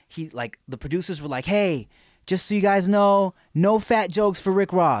the producers were like, hey, just so you guys know, no fat jokes for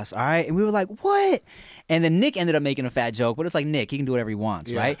Rick Ross, all right? And we were like, what? And then Nick ended up making a fat joke, but it's like, Nick, he can do whatever he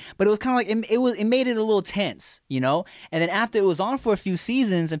wants, right? But it was kind of like, it made it a little tense, you know? And then after it was on for a few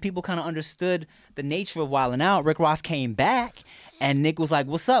seasons and people kind of understood the nature of Wildnout, Rick Ross came back and Nick was like,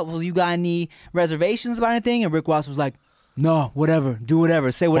 what's up? Well, you got any reservations about anything? And Rick Ross was like, no, whatever, do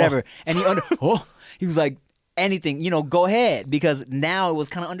whatever, say whatever. And he was like, anything, you know, go ahead, because now it was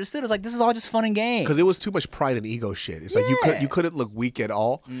kind of understood. It's like, this is all just fun and games. Because it was too much pride and ego shit. It's like you couldn't look weak at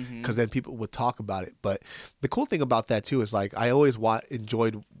all, because then people would talk about it. But the cool thing about that too is like I always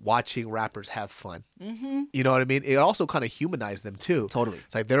enjoyed watching rappers have fun. You know what I mean? It also kind of humanized them too. Totally.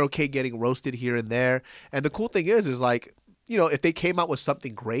 It's like they're okay getting roasted here and there. And the cool thing is like, you know, if they came out with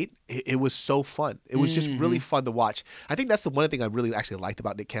something great, it was so fun. It was just really fun to watch. I think that's the one thing I really actually liked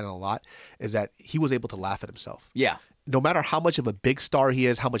about Nick Cannon a lot, is that he was able to laugh at himself. Yeah. No matter how much of a big star he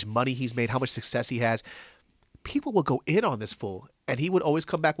is, how much money he's made, how much success he has, people will go in on this fool. And he would always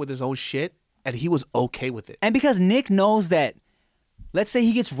come back with his own shit, and he was okay with it. And because Nick knows that, let's say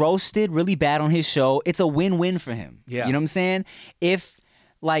he gets roasted really bad on his show, it's a win-win for him. Yeah. You know what I'm saying? If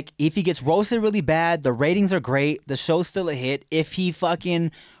he gets roasted really bad, the ratings are great, the show's still a hit. If he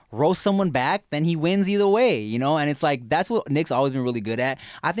fucking roasts someone back, then he wins either way, you know? And it's like, that's what Nick's always been really good at.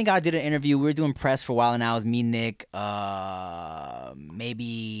 I think I did an interview, we were doing press for a while, and now it was me, Nick,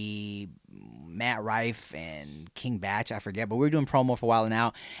 maybe Matt Rife and King Batch, I forget, but we were doing promo for a while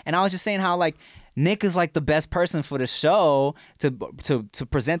now. And I was just saying how, like, Nick is like the best person for the show to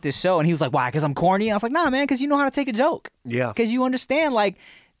present this show. And he was like, why? Because I'm corny? And I was like, nah, man, because you know how to take a joke. Yeah. Because you understand, like,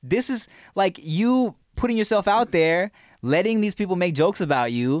 this is like you putting yourself out there, letting these people make jokes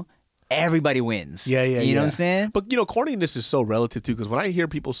about you. Everybody wins. Yeah. You know what I'm saying? But, you know, corniness is so relative, too, because when I hear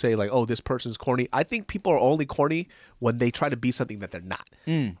people say, like, oh, this person's corny, I think people are only corny when they try to be something that they're not,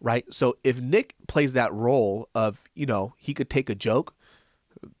 right? So if Nick plays that role of, you know, he could take a joke,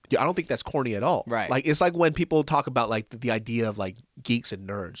 I don't think that's corny at all. Right. Like, it's like when people talk about, like, the idea of, like, geeks and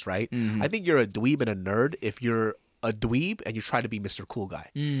nerds, right? I think you're a dweeb and a nerd if you're a dweeb and you try to be Mr. Cool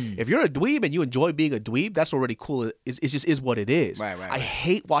Guy. If you're a dweeb and you enjoy being a dweeb, that's already cool. It just is what it is. Right. I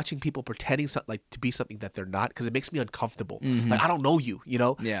hate watching people pretending like to be something that they're not, because it makes me uncomfortable. Like, I don't know you, you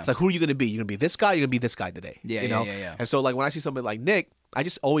know? Yeah. It's like, who are you going to be? You're going to be this guy? You're going to be this guy today. Yeah, you know? yeah. And so, like, when I see somebody like Nick, I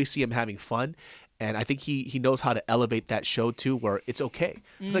just always see him having fun. And I think he knows how to elevate that show, too, where it's okay.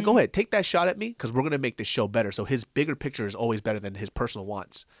 It's like, go ahead, take that shot at me, because we're going to make this show better. So his bigger picture is always better than his personal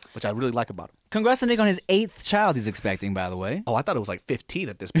wants, which I really like about him. Congrats to Nick on his 8th child he's expecting, by the way. Oh, I thought it was like 15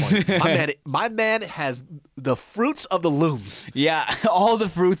 at this point. My man has the fruits of the looms. Yeah, all the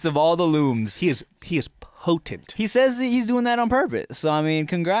fruits of all the looms. He is potent. He says that he's doing that on purpose. So, I mean,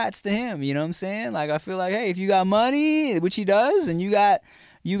 congrats to him. You know what I'm saying? Like, I feel like, hey, if you got money, which he does, and you got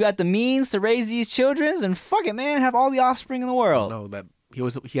the means to raise these children, and fuck it, man, have all the offspring in the world. No, that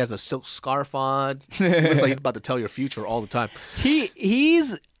he has a silk scarf on. He looks like he's about to tell your future all the time.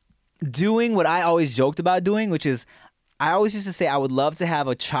 He's doing what I always joked about doing, which is I always used to say I would love to have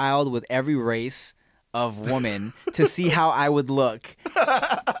a child with every race of woman to see how I would look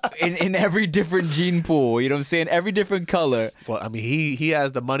in every different gene pool. You know what I'm saying? Every different color. Well, I mean, he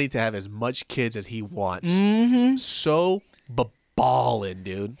has the money to have as much kids as he wants. So ballin',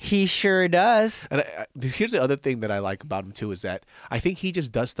 dude. He sure does. And here's the other thing that I like about him too, is that I think he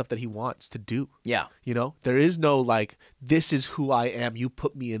just does stuff that he wants to do. Yeah. You know, there is no like, this is who I am, you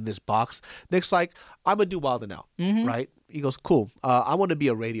put me in this box. Nick's like, I'm gonna do Wildnout, right? He goes, cool. I want to be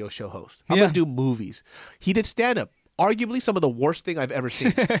a radio show host. I'm gonna do movies. He did stand up. Arguably some of the worst thing I've ever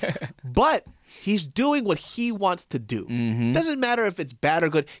seen. But he's doing what he wants to do. Doesn't matter if it's bad or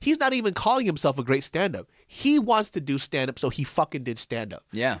good. He's not even calling himself a great stand-up. He wants to do stand-up, so he fucking did stand-up.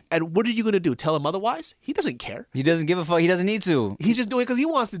 Yeah. And what are you going to do? Tell him otherwise? He doesn't care. He doesn't give a fuck. He doesn't need to. He's just doing it because he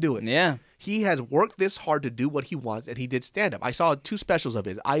wants to do it. Yeah. He has worked this hard to do what he wants, and he did stand-up. I saw 2 specials of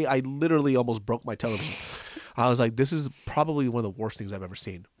his. I literally almost broke my television. I was like, this is probably one of the worst things I've ever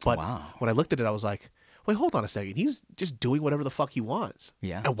seen. But when I looked at it, I was like, wait, hold on a second. He's just doing whatever the fuck he wants.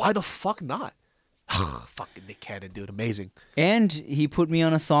 Yeah. And why the fuck not? Fucking Nick Cannon, dude. Amazing. And he put me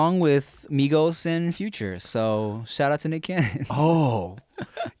on a song with Migos and Future. So shout out to Nick Cannon. Oh.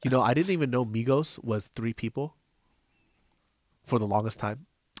 You know, I didn't even know Migos was 3 people for the longest time.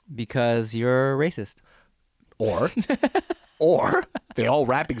 Because you're racist. Or they all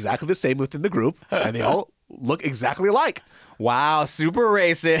rap exactly the same within the group, and they all look exactly alike. Wow, super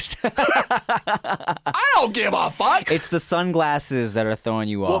racist. I don't give a fuck. It's the sunglasses that are throwing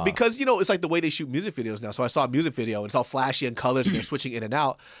you off. Well, because, you know, it's like the way they shoot music videos now. So I saw a music video and it's all flashy and colors and they're switching in and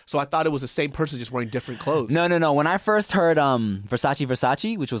out. So I thought it was the same person just wearing different clothes. No. When I first heard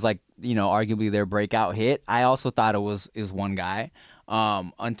Versace, which was like, you know, arguably their breakout hit, I also thought it was one guy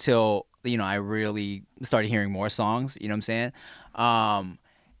until, you know, I really started hearing more songs. You know what I'm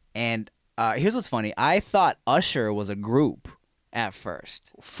saying? Here's what's funny. I thought Usher was a group at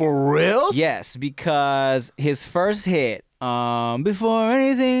first. For real? Yes, because his first hit, Before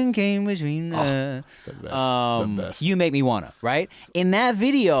Anything Came Between Us, the best. You Make Me Wanna, right? In that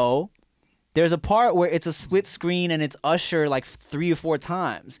video, there's a part where it's a split screen and it's Usher like 3 or 4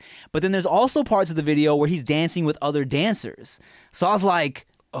 times. But then there's also parts of the video where he's dancing with other dancers. So I was like,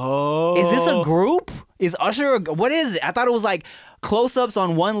 oh, is this a group? Is Usher, what is it? I thought it was like close-ups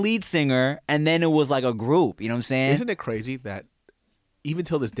on one lead singer and then it was like a group. You know what I'm saying? Isn't it crazy that even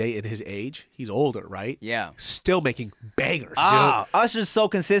till this day in his age, he's older, right? Yeah. Still making bangers, dude. Usher's so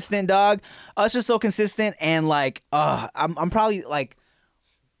consistent, dog. Usher's so consistent and like, I'm probably like,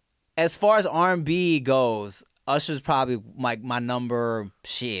 as far as R&B goes, Usher's probably like my number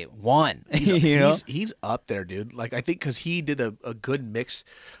 1. He's up there, dude. Like I think because he did a good mix.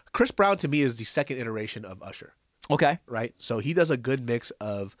 Chris Brown to me is the second iteration of Usher. Okay. Right? So he does a good mix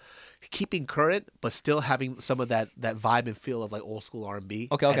of keeping current, but still having some of that vibe and feel of like old school R&B.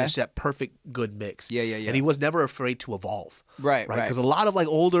 Okay. And it's that perfect good mix. Yeah. And he was never afraid to evolve. Right. Because a lot of like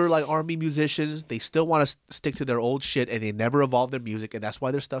older like R&B musicians, they still want to stick to their old shit and they never evolve their music, and that's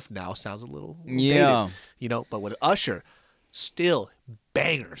why their stuff now sounds a little dated. You know, but with Usher, still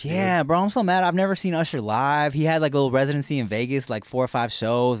bangers. Yeah, dude. bro, I'm so mad. I've never seen Usher live. He had like a little residency in Vegas, like 4 or 5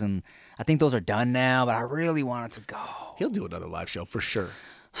 shows, and I think those are done now, but I really wanted to go. He'll do another live show for sure.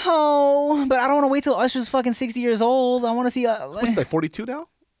 Oh, but I don't want to wait till Usher's fucking 60 years old. I want to see... What's he, like 42 now?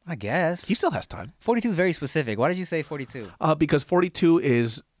 I guess. He still has time. 42 is very specific. Why did you say 42? Because 42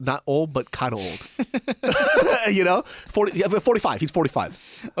 is not old, but kind of old. You know? 45. He's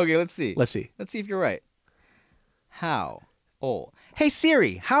 45. Okay, let's see. Let's see if you're right. How old? Hey,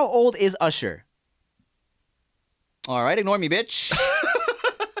 Siri, how old is Usher? All right, ignore me, bitch.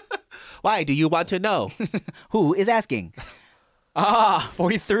 Why do you want to know? Who is asking?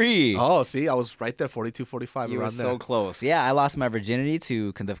 43. Oh, see, I was right there, 42, 45, you around were there. so close. Yeah, I lost my virginity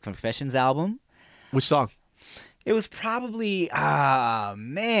to the Confessions album. Which song? It was probably,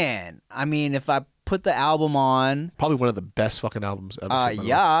 man. I mean, if I put the album on. Probably one of the best fucking albums ever.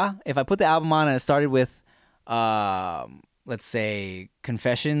 Yeah. If I put the album on and it started with, let's say,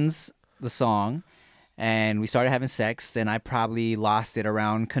 Confessions, the song, and we started having sex, then I probably lost it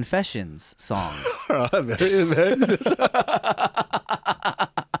around Confessions song.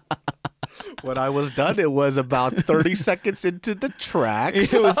 When I was done, it was about 30 seconds into the track.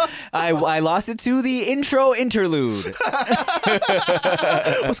 I lost it to the intro interlude.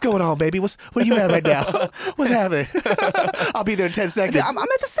 What's going on, baby? Where are you at right now? What's happening? I'll be there in 10 seconds. I'm at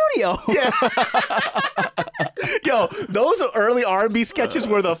the studio. Yeah. Yo, those early R&B sketches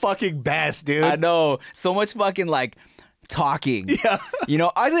were the fucking best, dude. I know. So much fucking like talking. Yeah. You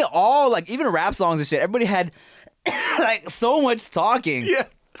know, actually all like even rap songs and shit, everybody had like so much talking. Yeah.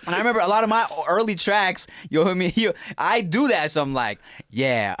 And I remember a lot of my early tracks, I do that, so I'm like,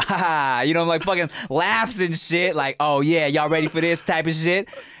 yeah, haha, you know, I'm like fucking laughs and shit, like, oh yeah, y'all ready for this type of shit.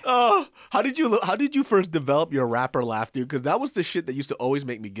 Oh, how did you first develop your rapper laugh, dude? Because that was the shit that used to always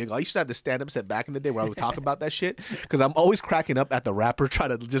make me giggle. I used to have the stand-up set back in the day where I would talk about that shit, because I'm always cracking up at the rapper trying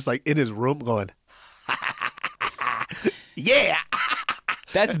to just like in his room going, yeah.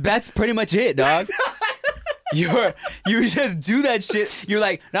 That's pretty much it, dog. You just do that shit. You're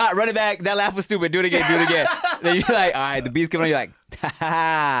like, nah, run it back. That laugh was stupid. Do it again. Then you're like, all right, the beat's coming on. You're like, ha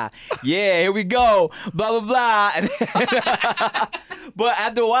ha, yeah, here we go. Blah, blah, blah. But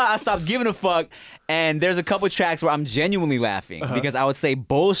after a while, I stopped giving a fuck. And there's a couple tracks where I'm genuinely laughing because I would say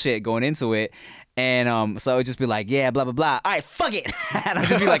bullshit going into it. And so I would just be like, yeah, blah, blah, blah. All right, fuck it. And I'd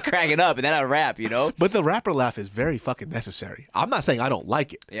just be like cracking up. And then I'd rap, you know? But the rapper laugh is very fucking necessary. I'm not saying I don't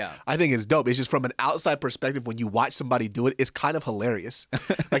like it. Yeah. I think it's dope. It's just from an outside perspective, when you watch somebody do it, it's kind of hilarious.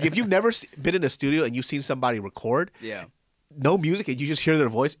 Like if you've never been in a studio and you've seen somebody record, no music, and you just hear their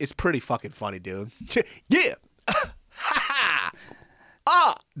voice, it's pretty fucking funny, dude. Yeah.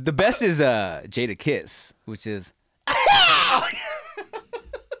 The best is Jada Kiss, which is...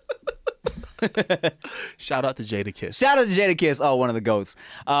 Shout out to Jada Kiss. Shout out to Jada Kiss. Oh, one of the goats.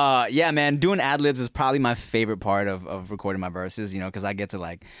 Yeah, man, doing ad-libs is probably my favorite part of recording my verses, you know, because I get to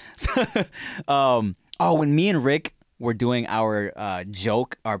like... when me and Rick were doing our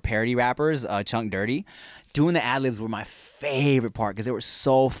joke, our parody rappers, Chunk Dirty, doing the ad libs were my favorite part because they were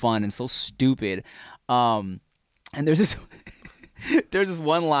so fun and so stupid. And there's this there's this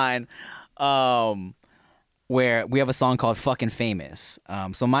one line where we have a song called "Fucking Famous."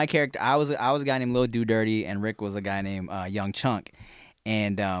 So my character, I was a guy named Lil Do Dirty, and Rick was a guy named Young Chunk,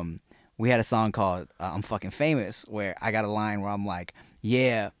 and we had a song called "I'm Fucking Famous," where I got a line where I'm like,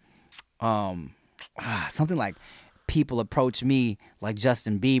 "Yeah, something like." People approach me like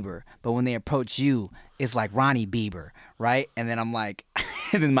Justin Bieber, but when they approach you, it's like Ronnie Bieber, right? And then I'm like,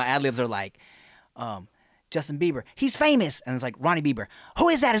 and then my ad libs are like, Justin Bieber, he's famous, and it's like Ronnie Bieber, who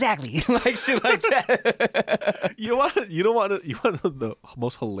is that exactly? Like shit like that. You want the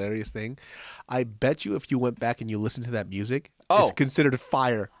most hilarious thing? I bet you if you went back and you listened to that music, it's considered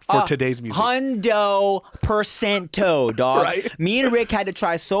fire for today's music. Hundo percento, dog. Right? Me and Rick had to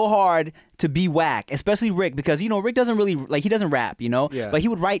try so hard to be whack, especially Rick, because, you know, Rick doesn't really, like, he doesn't rap, you know? Yeah. But he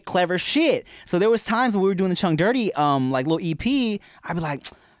would write clever shit. So there was times when we were doing the Chung Dirty, like, little EP, I'd be like,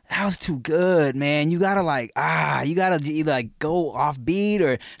 that was too good, man. You gotta like go off beat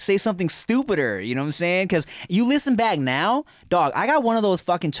or say something stupider. You know what I'm saying? Because you listen back now, dog. I got one of those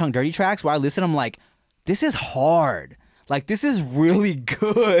fucking Chunk Dirty tracks where I listen. I'm like, this is hard. Like, this is really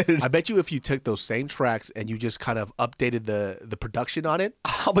good. I bet you if you took those same tracks and you just kind of updated the production on it,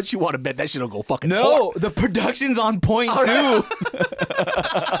 how much you want to bet that shit'll go fucking hard? The production's on point too.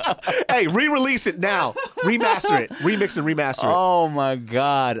 Hey, re-release it now. Remaster it. Remix and remaster it. Oh my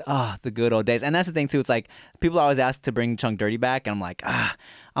God. The good old days. And that's the thing too. It's like people always ask to bring Chunk Dirty back, and I'm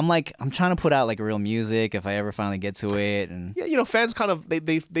like, I'm trying to put out like real music if I ever finally get to it. And yeah, you know, fans kind of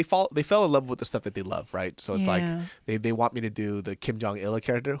they fell in love with the stuff that they love, right? So it's like they want me to do the Kim Jong-il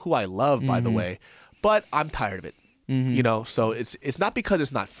character, who I love, by the way, but I'm tired of it. You know, so it's not because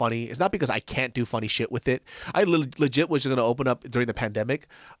it's not funny. It's not because I can't do funny shit with it. I legit was going to open up during the pandemic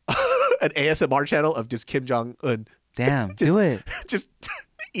an ASMR channel of just Kim Jong-un. Damn, do it. Just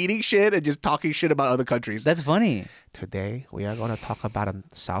eating shit and just talking shit about other countries. That's funny. Today, we are going to talk about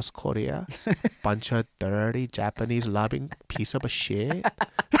South Korea. Bunch of dirty Japanese loving piece of shit.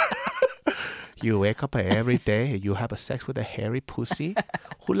 You wake up every day and you have a sex with a hairy pussy.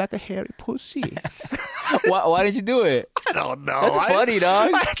 Who like a hairy pussy? Why did you do it? I don't know. That's funny, dog.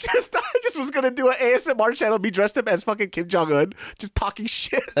 I just was going to do an ASMR channel, be dressed up as fucking Kim Jong-un, just talking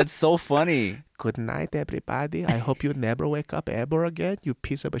shit. That's so funny. Good night, everybody. I hope you never wake up ever again, you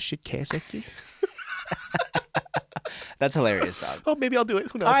piece of a shit keseki. That's hilarious, dog. Oh, maybe I'll do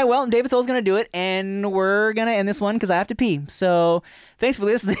it. Who knows? All right, well, David Soul's going to do it, and we're going to end this one because I have to pee. So thanks for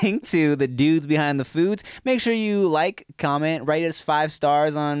listening to The Dudes Behind the Foods. Make sure you like, comment, rate us 5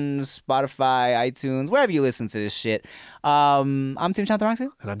 stars on Spotify, iTunes, wherever you listen to this shit. I'm Tim Chantarangsu.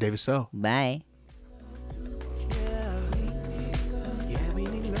 And I'm David Soul. Bye.